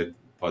protected,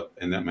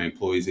 and that my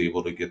employee is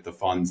able to get the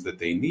funds that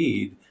they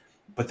need.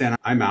 But then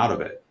I'm out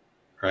of it,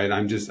 right?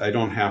 I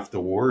don't have to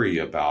worry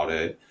about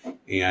it.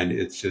 And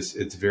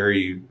it's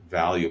very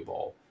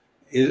valuable.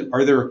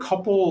 Are there a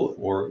couple,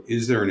 or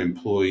is there an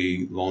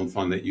employee loan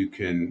fund that you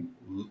can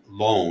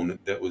loan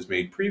that was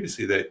made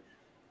previously that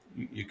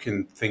you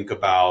can think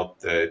about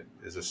that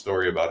as a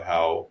story about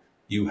how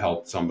you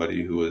helped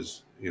somebody who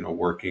was,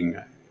 working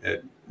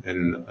at,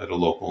 at a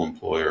local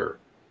employer.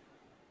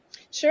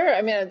 Sure.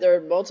 I mean, there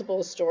are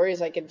multiple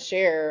stories I can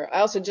share. I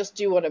also just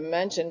do want to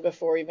mention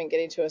before even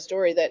getting to a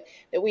story that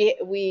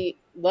we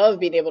love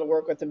being able to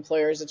work with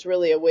employers. It's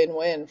really a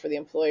win-win for the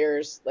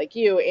employers like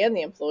you and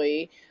the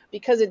employee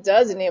because it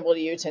does enable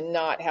you to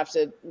not have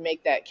to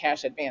make that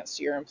cash advance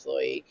to your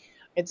employee.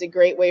 It's a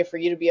great way for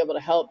you to be able to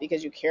help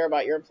because you care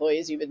about your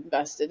employees, you've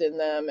invested in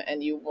them,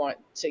 and you want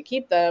to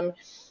keep them,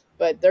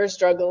 but they're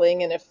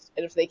struggling, and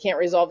if they can't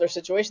resolve their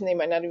situation, they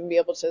might not even be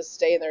able to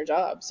stay in their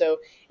job. So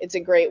it's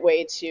a great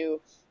way to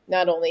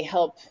not only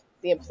help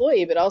the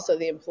employee but also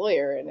the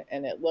employer,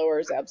 and it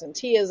lowers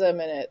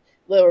absenteeism, and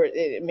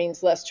it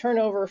means less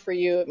turnover for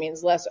you, it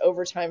means less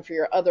overtime for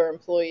your other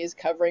employees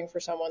covering for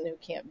someone who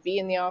can't be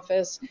in the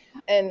office,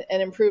 and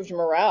improved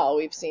morale.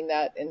 We've seen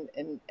that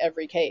in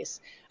every case.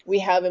 We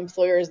have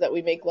employers that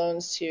we make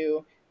loans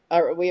to,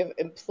 or we have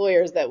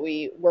employers that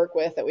we work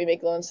with that we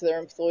make loans to their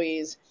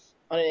employees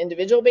on an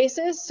individual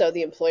basis. So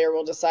the employer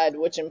will decide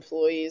which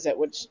employees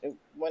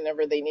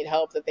whenever they need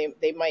help, that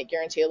they might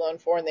guarantee a loan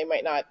for, and they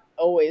might not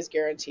always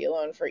guarantee a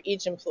loan for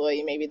each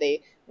employee. Maybe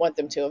they want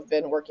them to have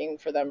been working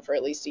for them for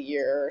at least a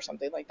year or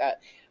something like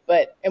that.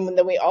 And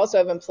then we also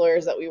have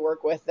employers that we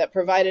work with that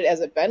provide it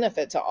as a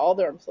benefit to all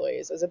their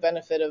employees, as a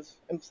benefit of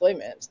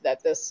employment,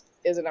 that this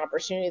is an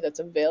opportunity that's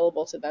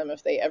available to them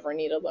if they ever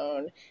need a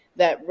loan,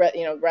 that,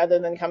 rather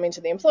than coming to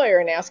the employer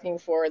and asking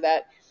for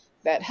that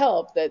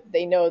help, that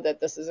they know that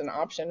this is an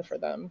option for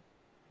them.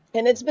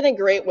 And it's been a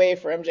great way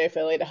for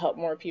MJFLA to help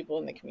more people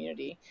in the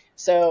community.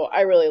 So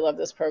I really love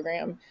this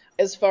program.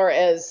 As far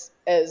as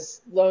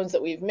loans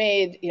that we've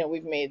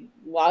made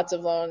lots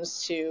of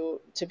loans to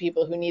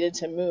people who needed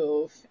to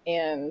move.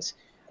 And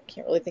I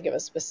can't really think of a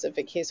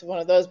specific case of one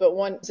of those, but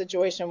one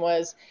situation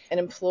was an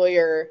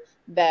employer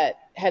that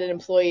had an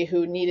employee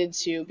who needed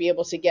to be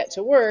able to get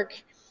to work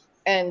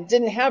and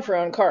didn't have her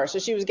own car. So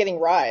she was getting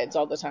rides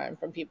all the time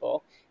from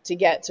people to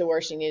get to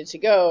where she needed to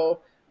go.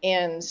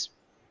 And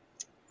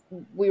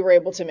we were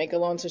able to make a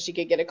loan so she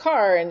could get a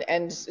car,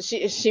 and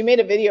she made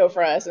a video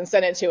for us and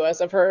sent it to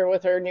us of her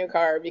with her new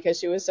car because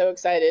she was so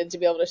excited to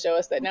be able to show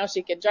us that now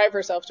she could drive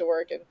herself to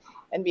work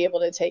and be able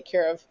to take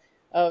care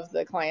of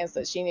the clients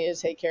that she needed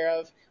to take care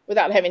of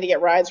without having to get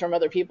rides from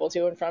other people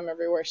to and from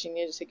everywhere she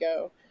needed to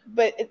go.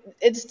 But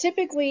it's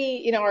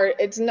typically,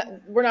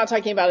 we're not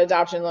talking about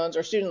adoption loans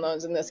or student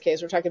loans in this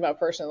case. We're talking about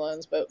personal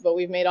loans, but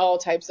we've made all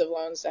types of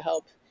loans to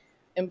help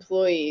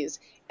employees.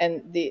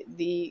 And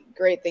the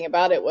great thing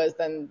about it was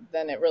then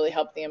it really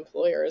helped the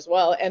employer as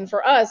well. And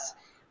for us,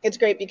 it's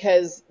great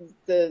because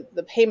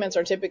the payments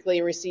are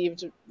typically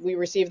we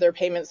receive their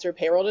payments through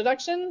payroll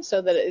deduction,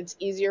 so that it's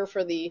easier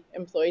for the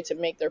employee to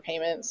make their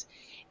payments.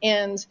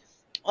 And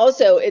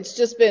also, it's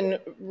just been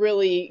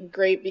really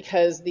great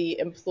because the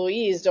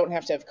employees don't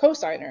have to have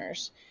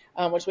co-signers,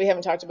 which we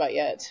haven't talked about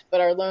yet,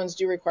 but our loans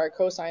do require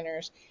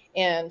co-signers.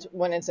 And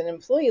when it's an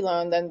employee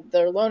loan, then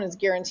their loan is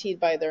guaranteed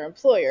by their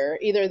employer,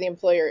 either the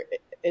employer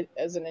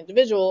as an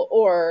individual,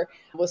 or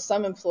with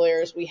some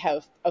employers, we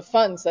have a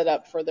fund set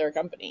up for their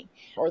company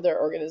or their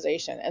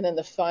organization. And then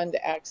the fund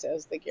acts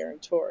as the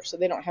guarantor. So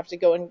they don't have to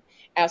go and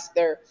ask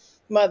their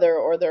mother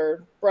or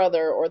their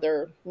brother or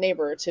their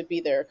neighbor to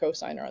be their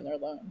co-signer on their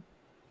loan.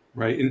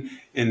 Right.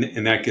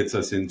 And that gets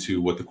us into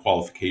what the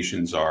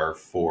qualifications are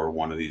for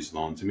one of these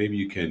loans. And maybe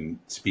you can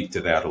speak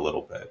to that a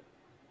little bit.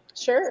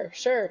 Sure.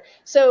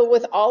 So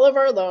with all of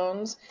our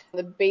loans,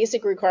 the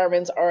basic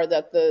requirements are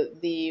that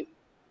the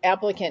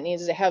applicant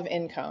needs to have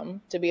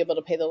income to be able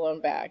to pay the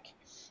loan back,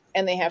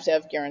 and they have to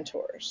have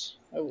guarantors,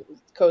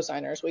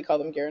 co-signers. We call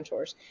them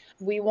guarantors.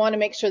 We want to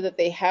make sure that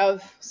they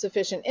have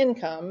sufficient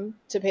income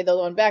to pay the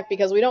loan back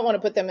because we don't want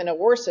to put them in a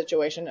worse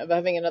situation of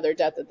having another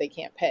debt that they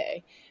can't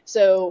pay.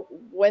 So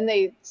when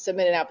they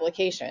submit an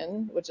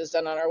application, which is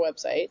done on our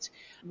website,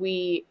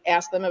 we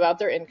ask them about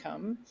their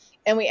income,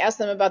 and we ask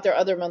them about their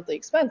other monthly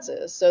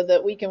expenses so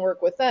that we can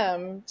work with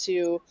them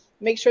to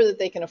make sure that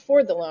they can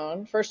afford the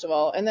loan, first of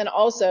all. And then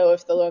also,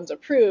 if the loan's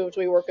approved,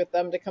 we work with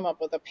them to come up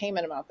with a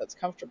payment amount that's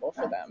comfortable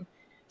for them.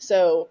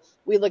 So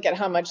we look at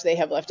how much they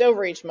have left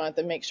over each month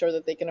and make sure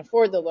that they can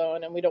afford the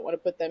loan. And we don't want to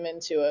put them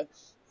into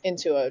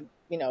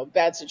a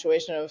bad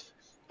situation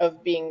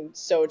of being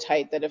so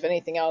tight that if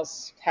anything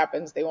else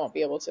happens, they won't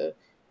be able to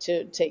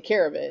take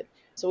care of it.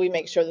 So we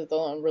make sure that the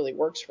loan really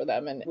works for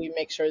them, and we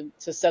make sure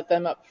to set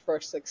them up for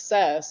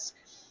success,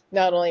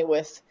 not only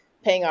with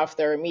paying off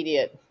their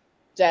immediate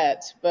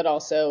debt, but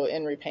also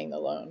in repaying the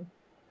loan.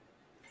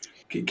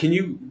 Can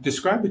you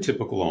describe a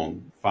typical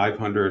loan?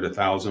 500,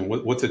 1,000?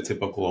 What's a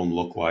typical loan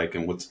look like,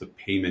 and what's the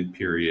payment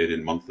period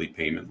and monthly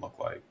payment look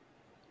like?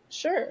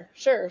 Sure.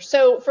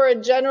 So for a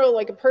general,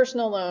 like a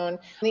personal loan,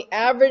 the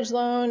average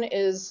loan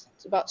is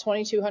about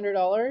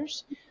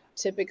 $2,200.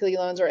 Typically,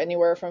 loans are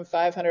anywhere from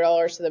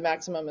 $500 to the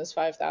maximum is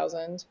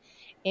 $5,000.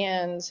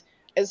 And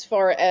as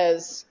far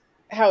as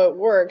how it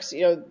works,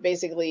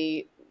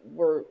 basically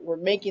we're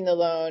making the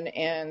loan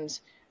and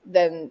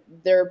then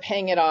they're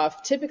paying it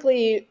off.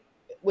 Typically,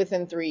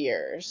 within 3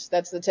 years.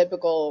 That's the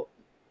typical,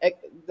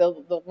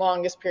 the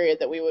longest period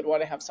that we would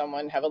want to have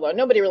someone have a loan.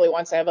 Nobody really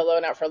wants to have a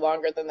loan out for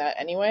longer than that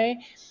anyway.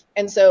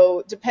 And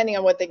so depending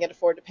on what they can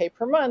afford to pay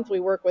per month, we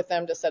work with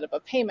them to set up a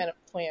payment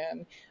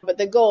plan. But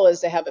the goal is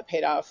to have it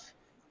paid off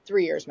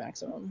 3 years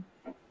maximum.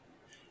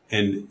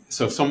 And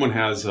so if someone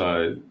has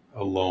a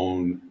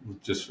loan,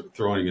 just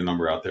throwing a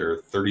number out there,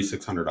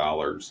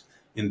 $3,600,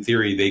 in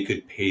theory, they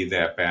could pay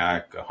that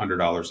back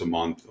 $100 a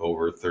month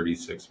over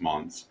 36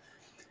 months.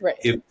 Right.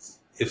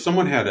 If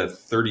someone had a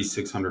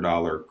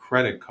 $3,600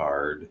 credit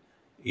card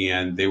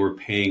and they were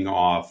paying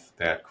off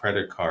that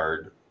credit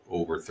card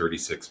over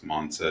 36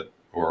 months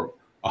or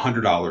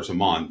 $100 a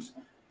month,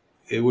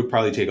 it would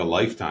probably take a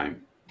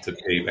lifetime to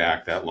pay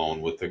back that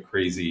loan with the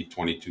crazy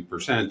 22%,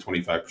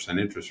 25%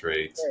 interest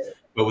rates. Right.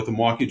 But with the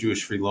Milwaukee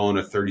Jewish Free Loan,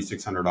 a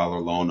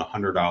 $3,600 loan,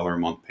 $100 a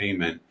month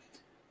payment,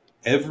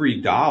 every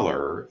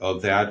dollar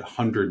of that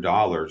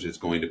 $100 is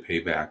going to pay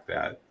back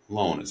that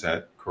loan. Is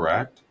that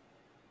correct?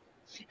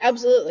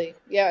 Absolutely.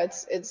 Yeah,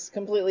 it's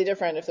completely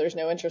different if there's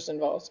no interest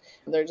involved.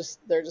 They're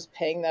just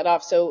paying that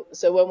off. So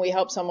when we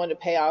help someone to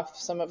pay off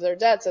some of their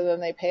debts and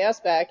then they pay us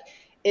back,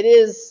 it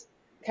is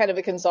kind of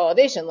a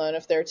consolidation loan.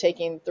 If they're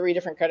taking 3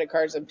 different credit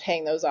cards and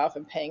paying those off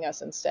and paying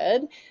us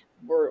instead,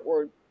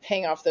 we're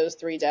paying off those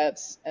 3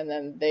 debts, and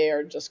then they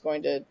are just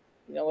going to,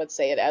 let's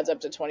say it adds up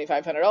to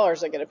 $2,500.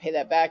 They're going to pay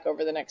that back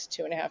over the next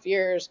 2.5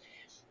 years,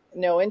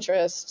 no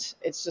interest.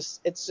 It's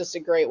just a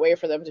great way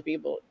for them to be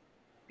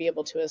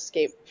able to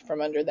escape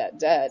from under that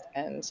debt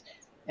and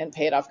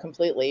pay it off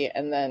completely.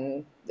 And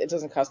then it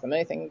doesn't cost them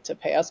anything to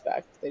pay us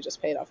back. They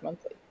just pay it off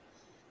monthly.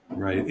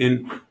 Right.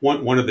 And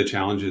one of the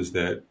challenges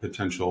that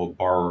potential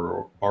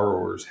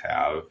borrowers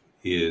have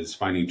is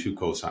finding two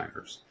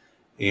cosigners.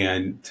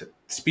 And to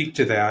speak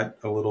to that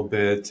a little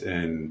bit,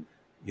 and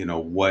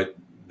what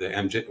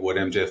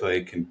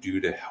MJFLA can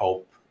do to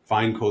help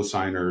find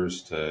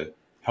cosigners to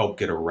help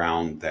get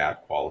around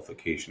that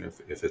qualification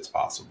if it's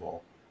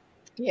possible.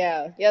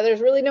 Yeah,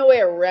 there's really no way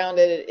around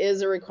it. It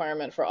is a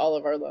requirement for all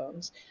of our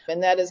loans,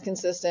 and that is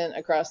consistent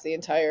across the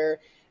entire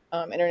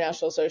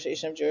International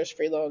Association of Jewish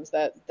Free Loans.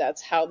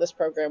 That's how this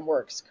program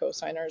works.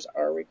 Cosigners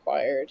are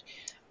required.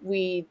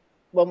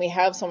 When we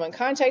have someone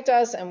contact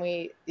us and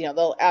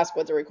they'll ask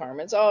what the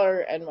requirements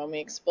are, and when we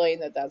explain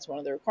that that's one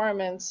of the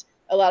requirements,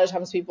 a lot of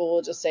times people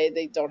will just say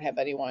they don't have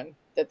anyone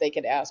that they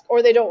could ask,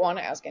 or they don't want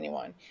to ask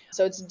anyone.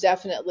 So it's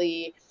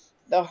definitely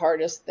the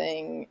hardest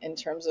thing in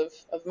terms of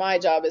my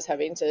job, is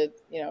having to,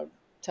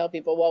 tell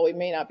people, well, we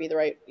may not be the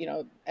right,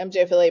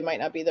 MJFLA might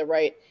not be the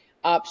right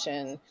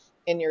option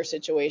in your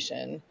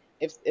situation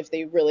if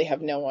they really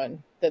have no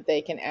one that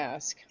they can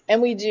ask.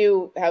 And we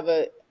do have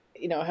a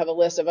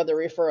list of other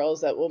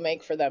referrals that we'll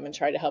make for them and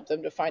try to help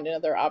them to find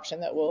another option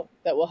that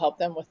will help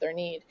them with their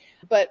need.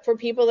 But for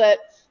people that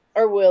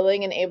are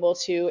willing and able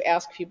to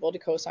ask people to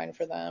co-sign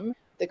for them,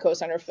 the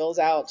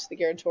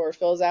guarantor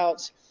fills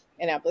out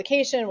an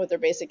application with their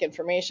basic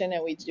information,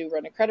 and we do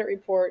run a credit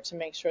report to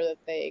make sure that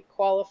they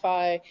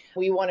qualify.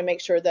 We want to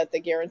make sure that the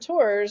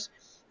guarantors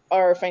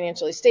are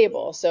financially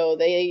stable. So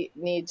they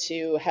need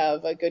to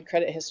have a good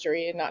credit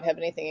history and not have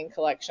anything in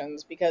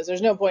collections, because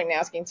there's no point in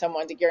asking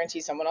someone to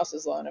guarantee someone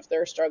else's loan if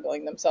they're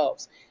struggling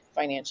themselves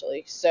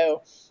financially.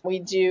 So we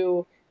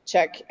do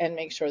check and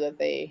make sure that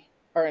they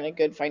are in a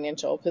good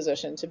financial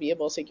position to be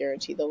able to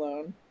guarantee the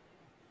loan.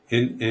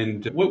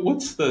 And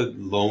what's the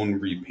loan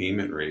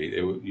repayment rate?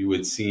 It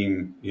would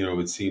seem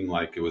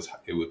like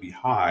it would be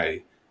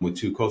high with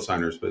two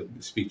cosigners, but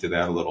speak to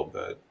that a little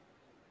bit.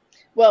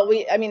 Well,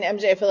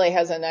 MJFLA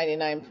has a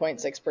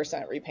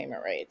 99.6%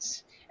 repayment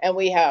rate, and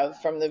we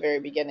have from the very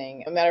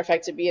beginning. A matter of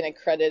fact, to be an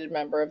accredited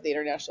member of the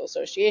International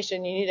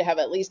Association, you need to have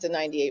at least a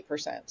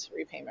 98%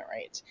 repayment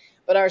rate.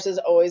 But ours has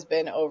always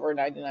been over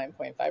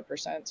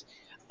 99.5%.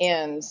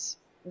 And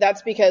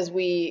that's because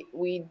we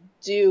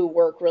do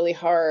work really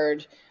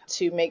hard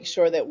to make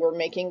sure that we're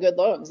making good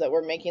loans, that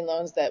we're making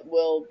loans that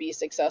will be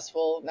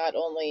successful, not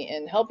only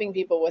in helping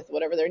people with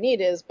whatever their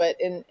need is, but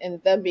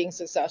in them being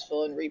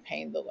successful in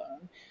repaying the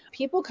loan.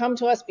 People come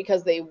to us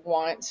because they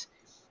want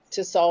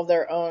to solve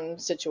their own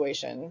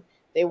situation.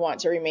 They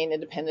want to remain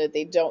independent.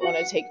 They don't want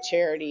to take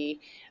charity.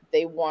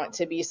 They want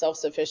to be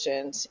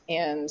self-sufficient.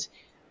 And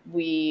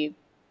we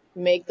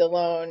make the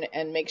loan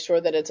and make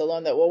sure that it's a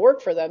loan that will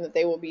work for them, that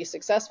they will be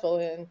successful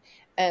in.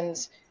 And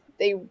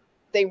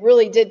they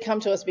really did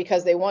come to us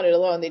because they wanted a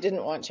loan. They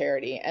didn't want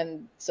charity.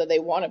 And so they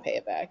want to pay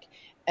it back.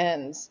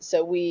 And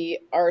so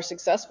we are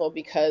successful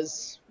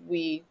because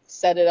we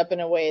set it up in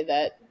a way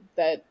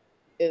that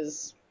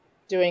is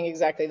doing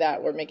exactly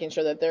that. We're making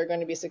sure that they're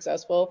going to be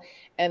successful,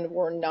 and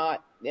we're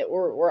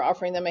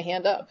offering them a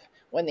hand up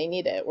when they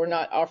need it. We're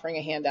not offering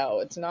a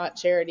handout. It's not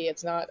charity.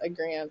 It's not a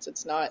grant.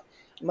 It's not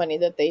money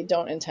that they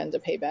don't intend to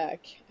pay back.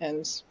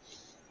 And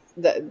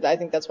I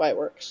think that's why it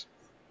works.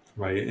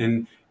 Right.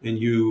 And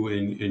you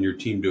and your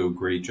team do a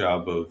great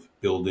job of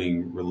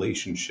building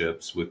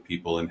relationships with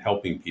people and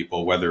helping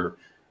people, whether,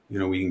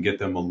 we can get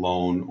them a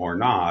loan or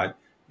not.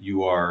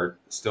 You are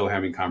still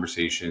having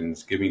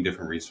conversations, giving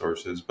different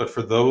resources. But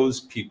for those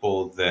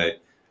people that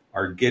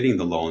are getting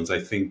the loans, I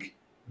think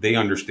they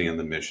understand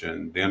the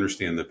mission, they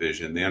understand the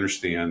vision, they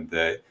understand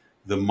that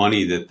the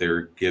money that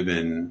they're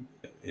given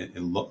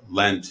in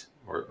lent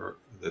or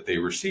that they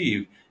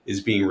receive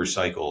is being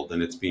recycled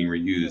and it's being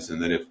reused,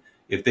 and that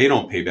if they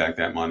don't pay back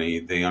that money,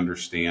 they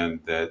understand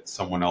that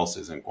someone else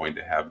isn't going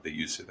to have the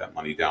use of that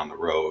money down the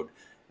road,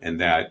 and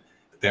that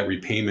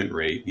repayment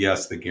rate,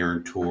 yes, the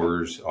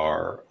guarantors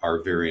are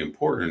very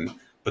important,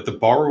 but the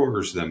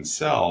borrowers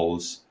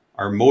themselves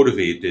are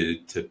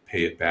motivated to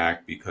pay it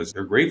back because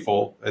they're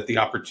grateful at the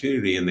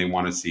opportunity and they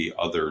want to see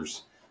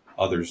others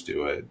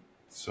do it.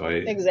 So I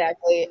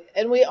Exactly.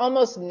 And we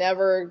almost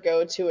never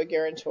go to a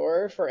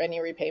guarantor for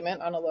any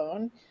repayment on a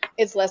loan.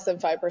 It's less than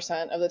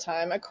 5% of the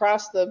time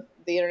across the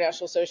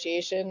International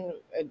Association,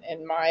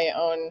 and my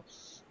own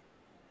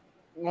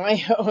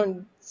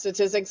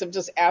statistics of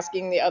just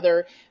asking the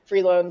other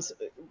free loans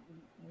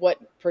what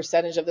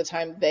percentage of the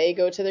time they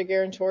go to their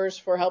guarantors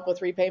for help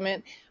with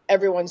repayment.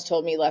 Everyone's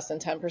told me less than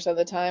 10% of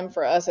the time.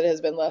 For us, it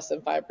has been less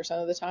than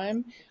 5% of the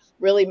time.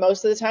 Really,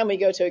 most of the time we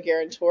go to a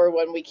guarantor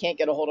when we can't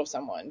get a hold of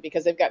someone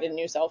because they've gotten a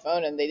new cell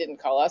phone and they didn't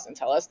call us and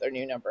tell us their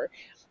new number.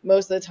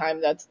 Most of the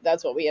time,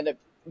 that's what we end up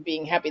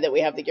being happy that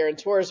we have the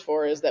guarantors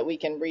for, is that we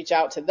can reach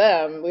out to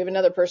them. We have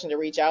another person to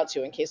reach out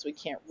to in case we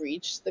can't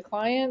reach the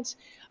client,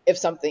 if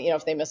something,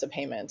 if they miss a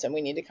payment and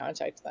we need to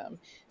contact them.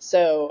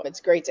 So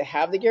it's great to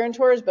have the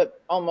guarantors,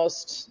 but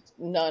almost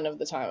none of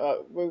the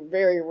time,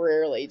 very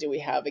rarely do we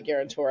have a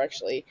guarantor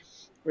actually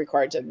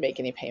required to make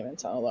any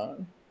payments on a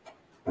loan.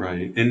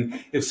 Right.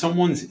 And if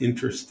someone's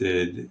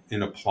interested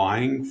in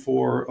applying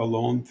for a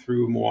loan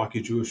through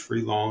Milwaukee Jewish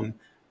Free Loan,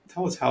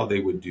 tell us how they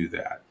would do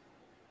that.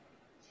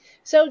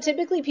 So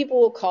typically people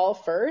will call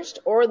first,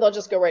 or they'll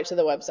just go right to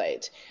the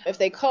website. If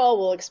they call,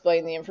 we'll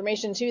explain the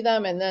information to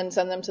them and then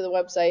send them to the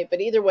website.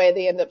 But either way,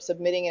 they end up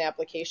submitting an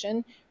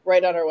application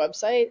right on our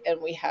website,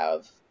 and we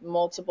have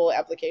multiple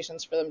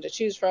applications for them to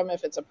choose from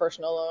if it's a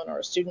personal loan or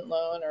a student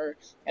loan or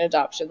an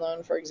adoption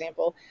loan, for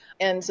example.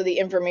 And so the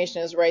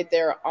information is right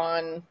there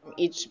on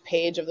each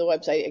page of the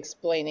website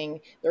explaining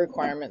the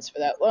requirements for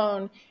that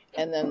loan,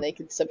 and then they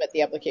can submit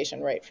the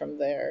application right from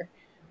there.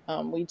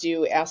 We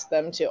do ask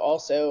them to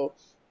also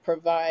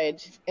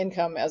provide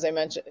income, as I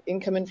mentioned,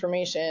 income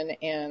information.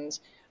 And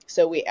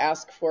so we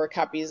ask for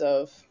copies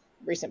of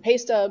recent pay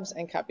stubs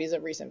and copies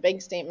of recent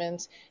bank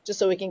statements, just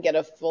so we can get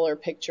a fuller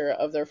picture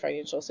of their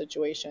financial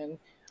situation.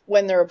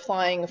 When they're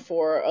applying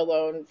for a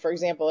loan, for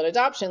example, an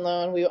adoption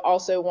loan, we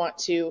also want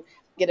to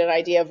get an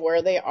idea of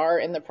where they are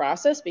in the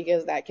process,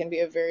 because that can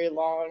be a very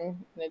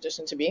long, in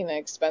addition to being an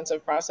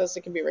expensive process,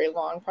 it can be a very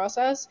long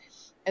process.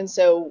 And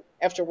so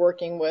after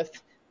working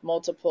with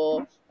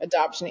multiple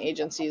adoption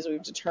agencies,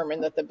 we've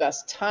determined that the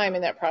best time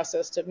in that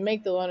process to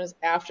make the loan is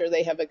after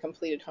they have a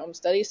completed home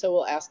study. So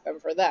we'll ask them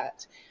for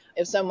that.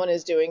 If someone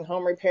is doing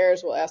home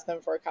repairs, we'll ask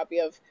them for a copy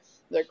of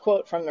their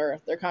quote from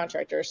their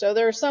contractor. So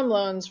there are some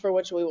loans for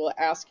which we will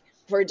ask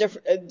for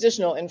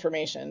additional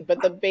information,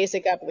 but the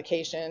basic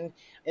application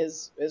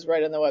is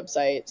right on the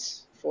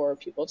website for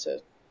people to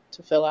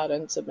fill out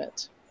and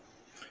submit.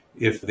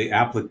 If the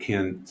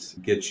applicant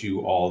gets you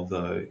all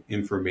the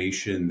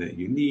information that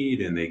you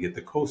need and they get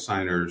the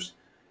co-signers,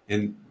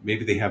 and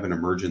maybe they have an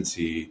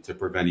emergency to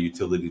prevent a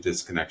utility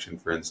disconnection,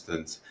 for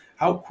instance,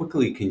 how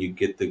quickly can you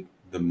get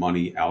the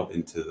money out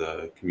into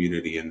the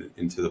community and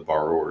into the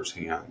borrower's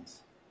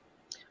hands?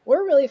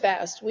 We're really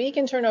fast. We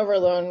can turn over a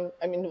loan.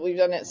 I mean, we've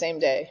done it same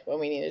day when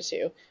we needed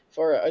to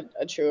for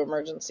a true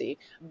emergency.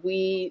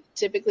 We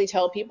typically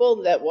tell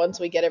people that once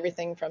we get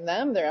everything from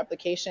them, their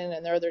application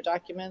and their other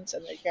documents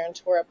and their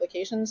guarantor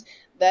applications,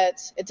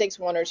 that it takes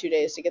 1 or 2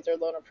 days to get their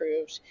loan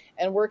approved.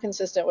 And we're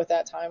consistent with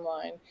that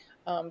timeline.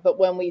 But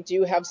when we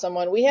do have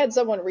someone, we had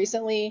someone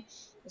recently,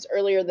 it was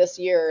earlier this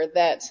year,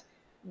 that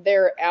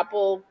their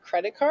Apple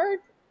credit card,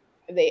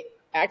 they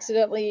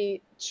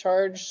accidentally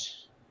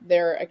charged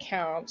their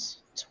account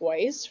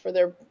twice for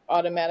their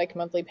automatic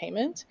monthly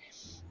payment.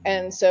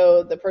 And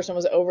so the person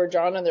was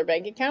overdrawn on their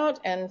bank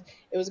account, and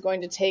it was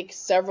going to take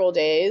several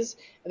days.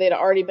 They'd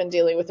already been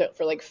dealing with it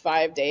for like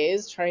 5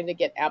 days, trying to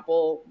get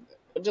Apple,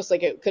 just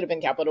like it could have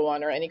been Capital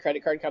One or any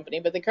credit card company,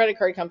 but the credit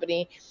card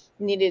company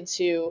needed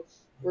to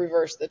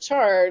reverse the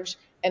charge,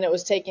 and it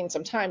was taking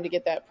some time to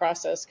get that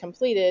process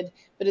completed.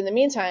 But in the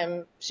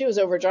meantime, she was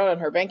overdrawn on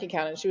her bank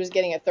account, and she was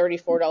getting a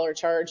 $34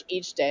 charge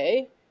each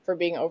day for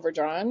being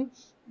overdrawn.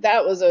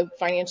 That was a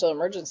financial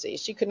emergency.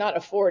 She could not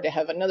afford to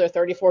have another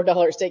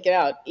 $34 taken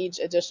out each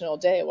additional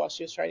day while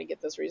she was trying to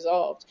get this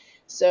resolved.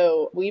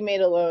 So we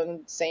made a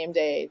loan same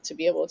day to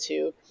be able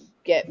to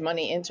get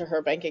money into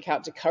her bank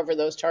account to cover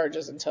those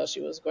charges until she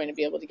was going to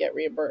be able to get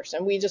reimbursed.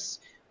 And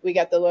we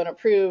got the loan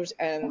approved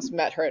and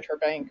met her at her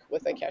bank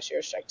with a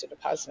cashier's check to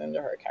deposit into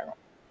her account.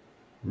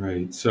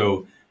 Right.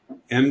 So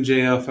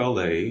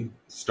MJFLA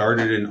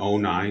started in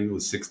 '09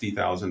 with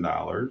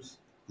 $60,000,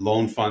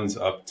 loan funds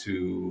up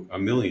to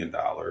 $1 million,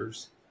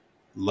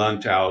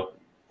 lent out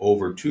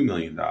over $2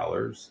 million,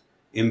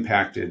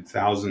 impacted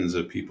thousands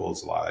of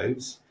people's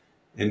lives,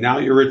 and now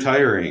you're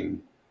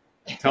retiring.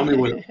 Tell me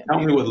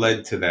what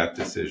led to that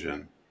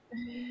decision.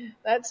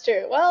 That's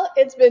true. Well,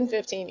 it's been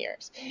 15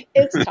 years.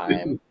 It's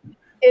time.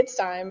 It's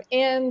time.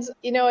 And,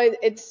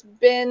 it's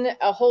been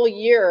a whole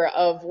year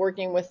of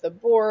working with the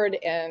board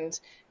and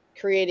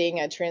creating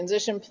a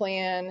transition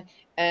plan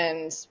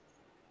and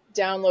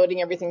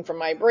downloading everything from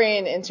my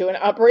brain into an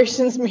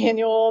operations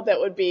manual that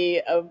would be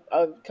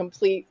a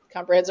complete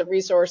comprehensive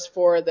resource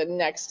for the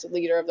next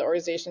leader of the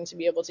organization to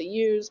be able to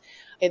use.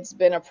 It's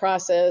been a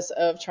process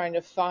of trying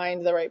to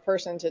find the right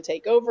person to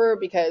take over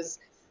because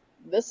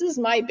this is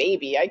my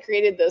baby. I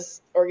created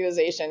this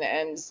organization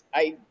and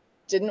I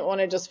didn't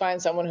want to just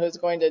find someone who's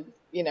going to,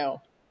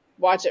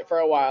 watch it for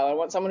a while. I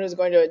want someone who's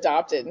going to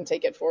adopt it and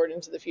take it forward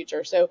into the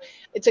future. So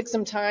it took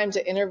some time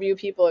to interview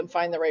people and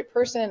find the right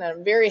person. And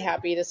I'm very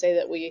happy to say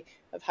that we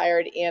have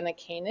hired Anna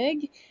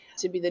Koenig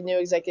to be the new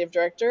executive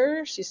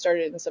director. She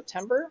started in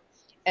September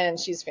and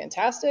she's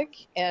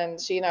fantastic.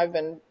 And she and I have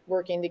been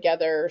working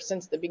together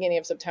since the beginning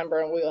of September,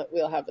 and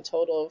we'll have a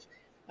total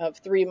of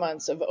 3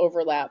 months of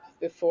overlap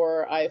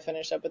before I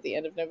finish up at the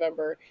end of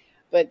November.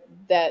 But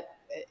that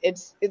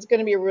it's going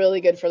to be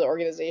really good for the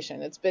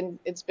organization. It's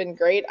been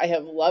great. I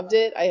have loved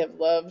it. I have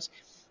loved,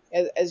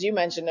 as you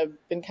mentioned, I've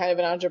been kind of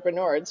an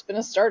entrepreneur. It's been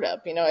a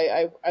startup.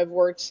 I've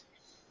worked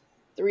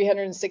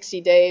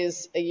 360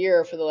 days a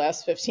year for the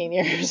last 15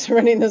 years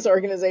running this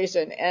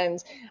organization.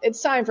 And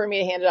it's time for me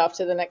to hand it off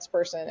to the next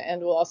person.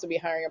 And we'll also be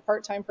hiring a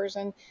part-time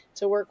person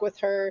to work with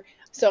her.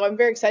 So I'm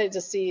very excited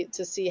to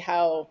see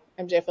how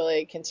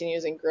MJFLA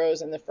continues and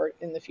grows in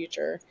the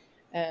future.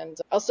 And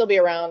I'll still be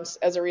around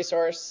as a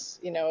resource,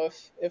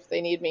 if they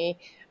need me.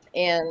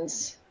 And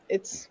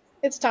it's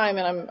time,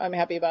 and I'm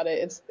happy about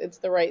it. It's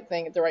the right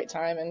thing at the right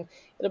time, and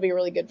it'll be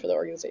really good for the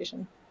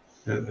organization.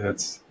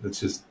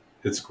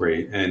 It's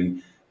great.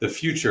 And the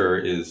future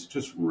is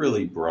just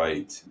really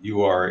bright.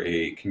 You are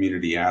a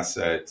community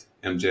asset.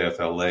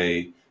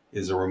 MJFLA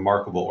is a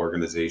remarkable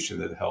organization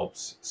that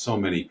helps so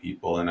many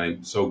people. And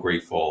I'm so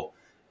grateful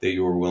that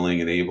you were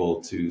willing and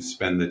able to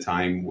spend the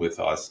time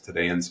with us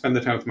today and spend the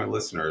time with my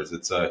listeners.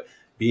 It's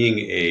being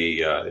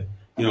a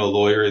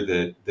lawyer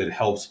that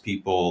helps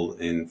people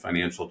in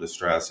financial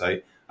distress.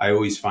 I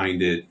always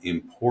find it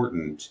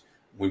important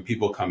when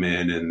people come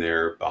in and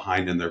they're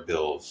behind in their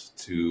bills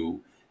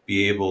to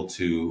be able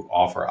to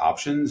offer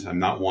options. I'm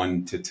not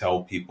one to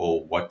tell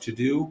people what to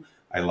do.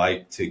 I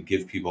like to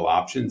give people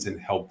options and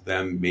help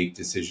them make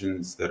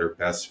decisions that are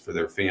best for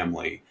their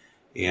family.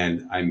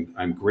 And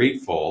I'm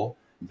grateful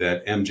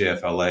that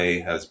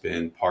MJFLA has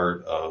been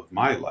part of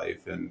my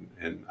life, and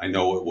I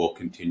know it will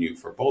continue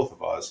for both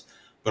of us,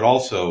 but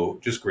also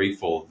just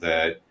grateful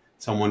that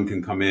someone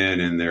can come in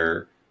and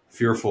they're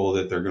fearful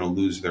that they're going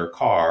to lose their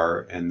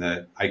car, and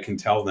that I can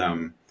tell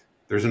them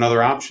there's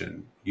another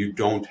option. You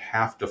don't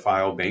have to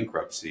file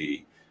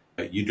bankruptcy.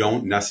 You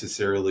don't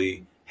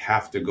necessarily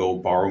have to go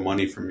borrow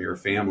money from your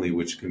family,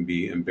 which can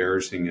be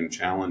embarrassing and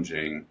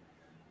challenging,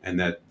 and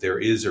that there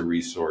is a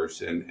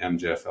resource in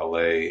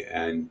MJFLA.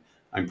 And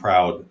I'm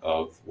proud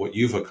of what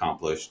you've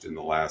accomplished in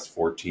the last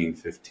 14,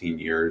 15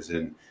 years,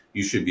 and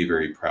you should be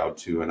very proud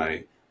too. And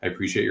I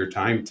appreciate your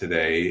time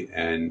today.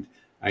 And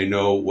I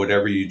know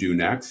whatever you do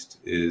next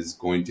is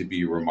going to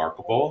be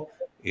remarkable,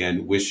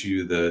 and wish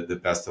you the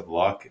best of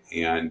luck.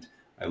 And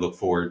I look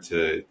forward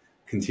to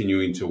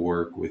continuing to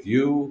work with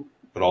you,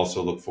 but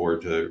also look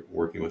forward to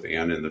working with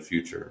Anna in the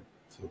future.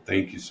 So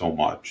thank you so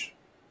much.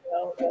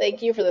 Well,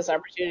 thank you for this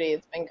opportunity.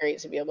 It's been great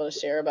to be able to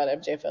share about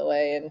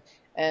MJFLA,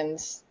 and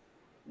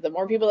the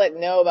more people that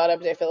know about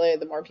MJFLA,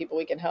 the more people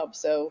we can help.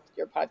 So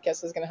your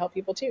podcast is going to help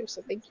people too.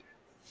 So thank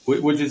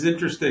you. Which is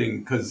interesting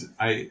because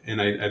I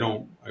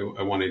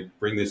want to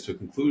bring this to a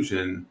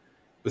conclusion,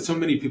 but so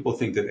many people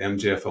think that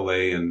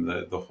MJFLA and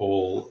the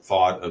whole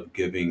thought of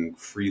giving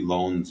free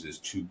loans is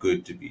too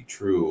good to be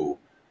true,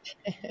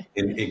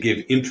 and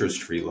give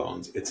interest-free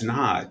loans. It's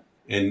not.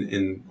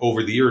 And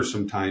over the years,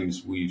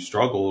 sometimes we've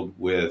struggled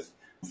with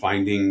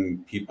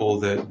finding people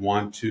that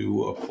want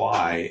to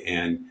apply.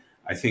 And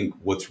I think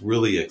what's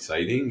really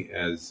exciting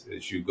as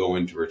you go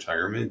into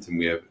retirement, and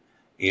we have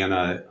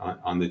Anna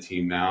on the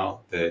team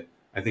now, that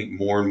I think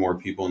more and more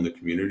people in the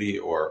community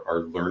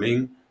are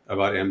learning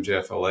about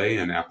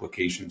MJFLA, and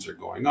applications are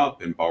going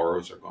up and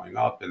borrowers are going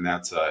up. And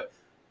that's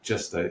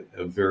just a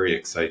very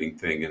exciting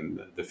thing. And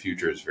the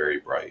future is very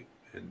bright.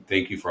 And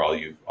thank you for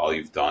all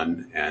you've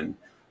done. And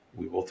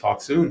we will talk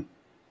soon.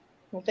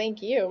 Well,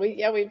 thank you.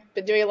 We've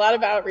been doing a lot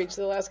of outreach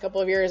the last couple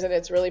of years, and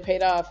it's really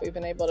paid off. We've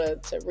been able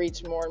to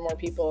reach more and more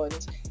people.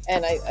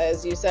 And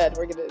as you said,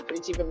 we're going to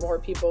reach even more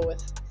people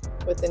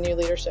with the new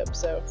leadership.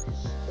 So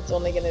it's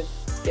only going to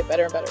get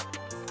better and better.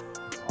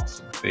 That's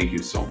awesome. Thank you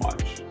so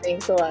much.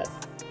 Thanks a lot.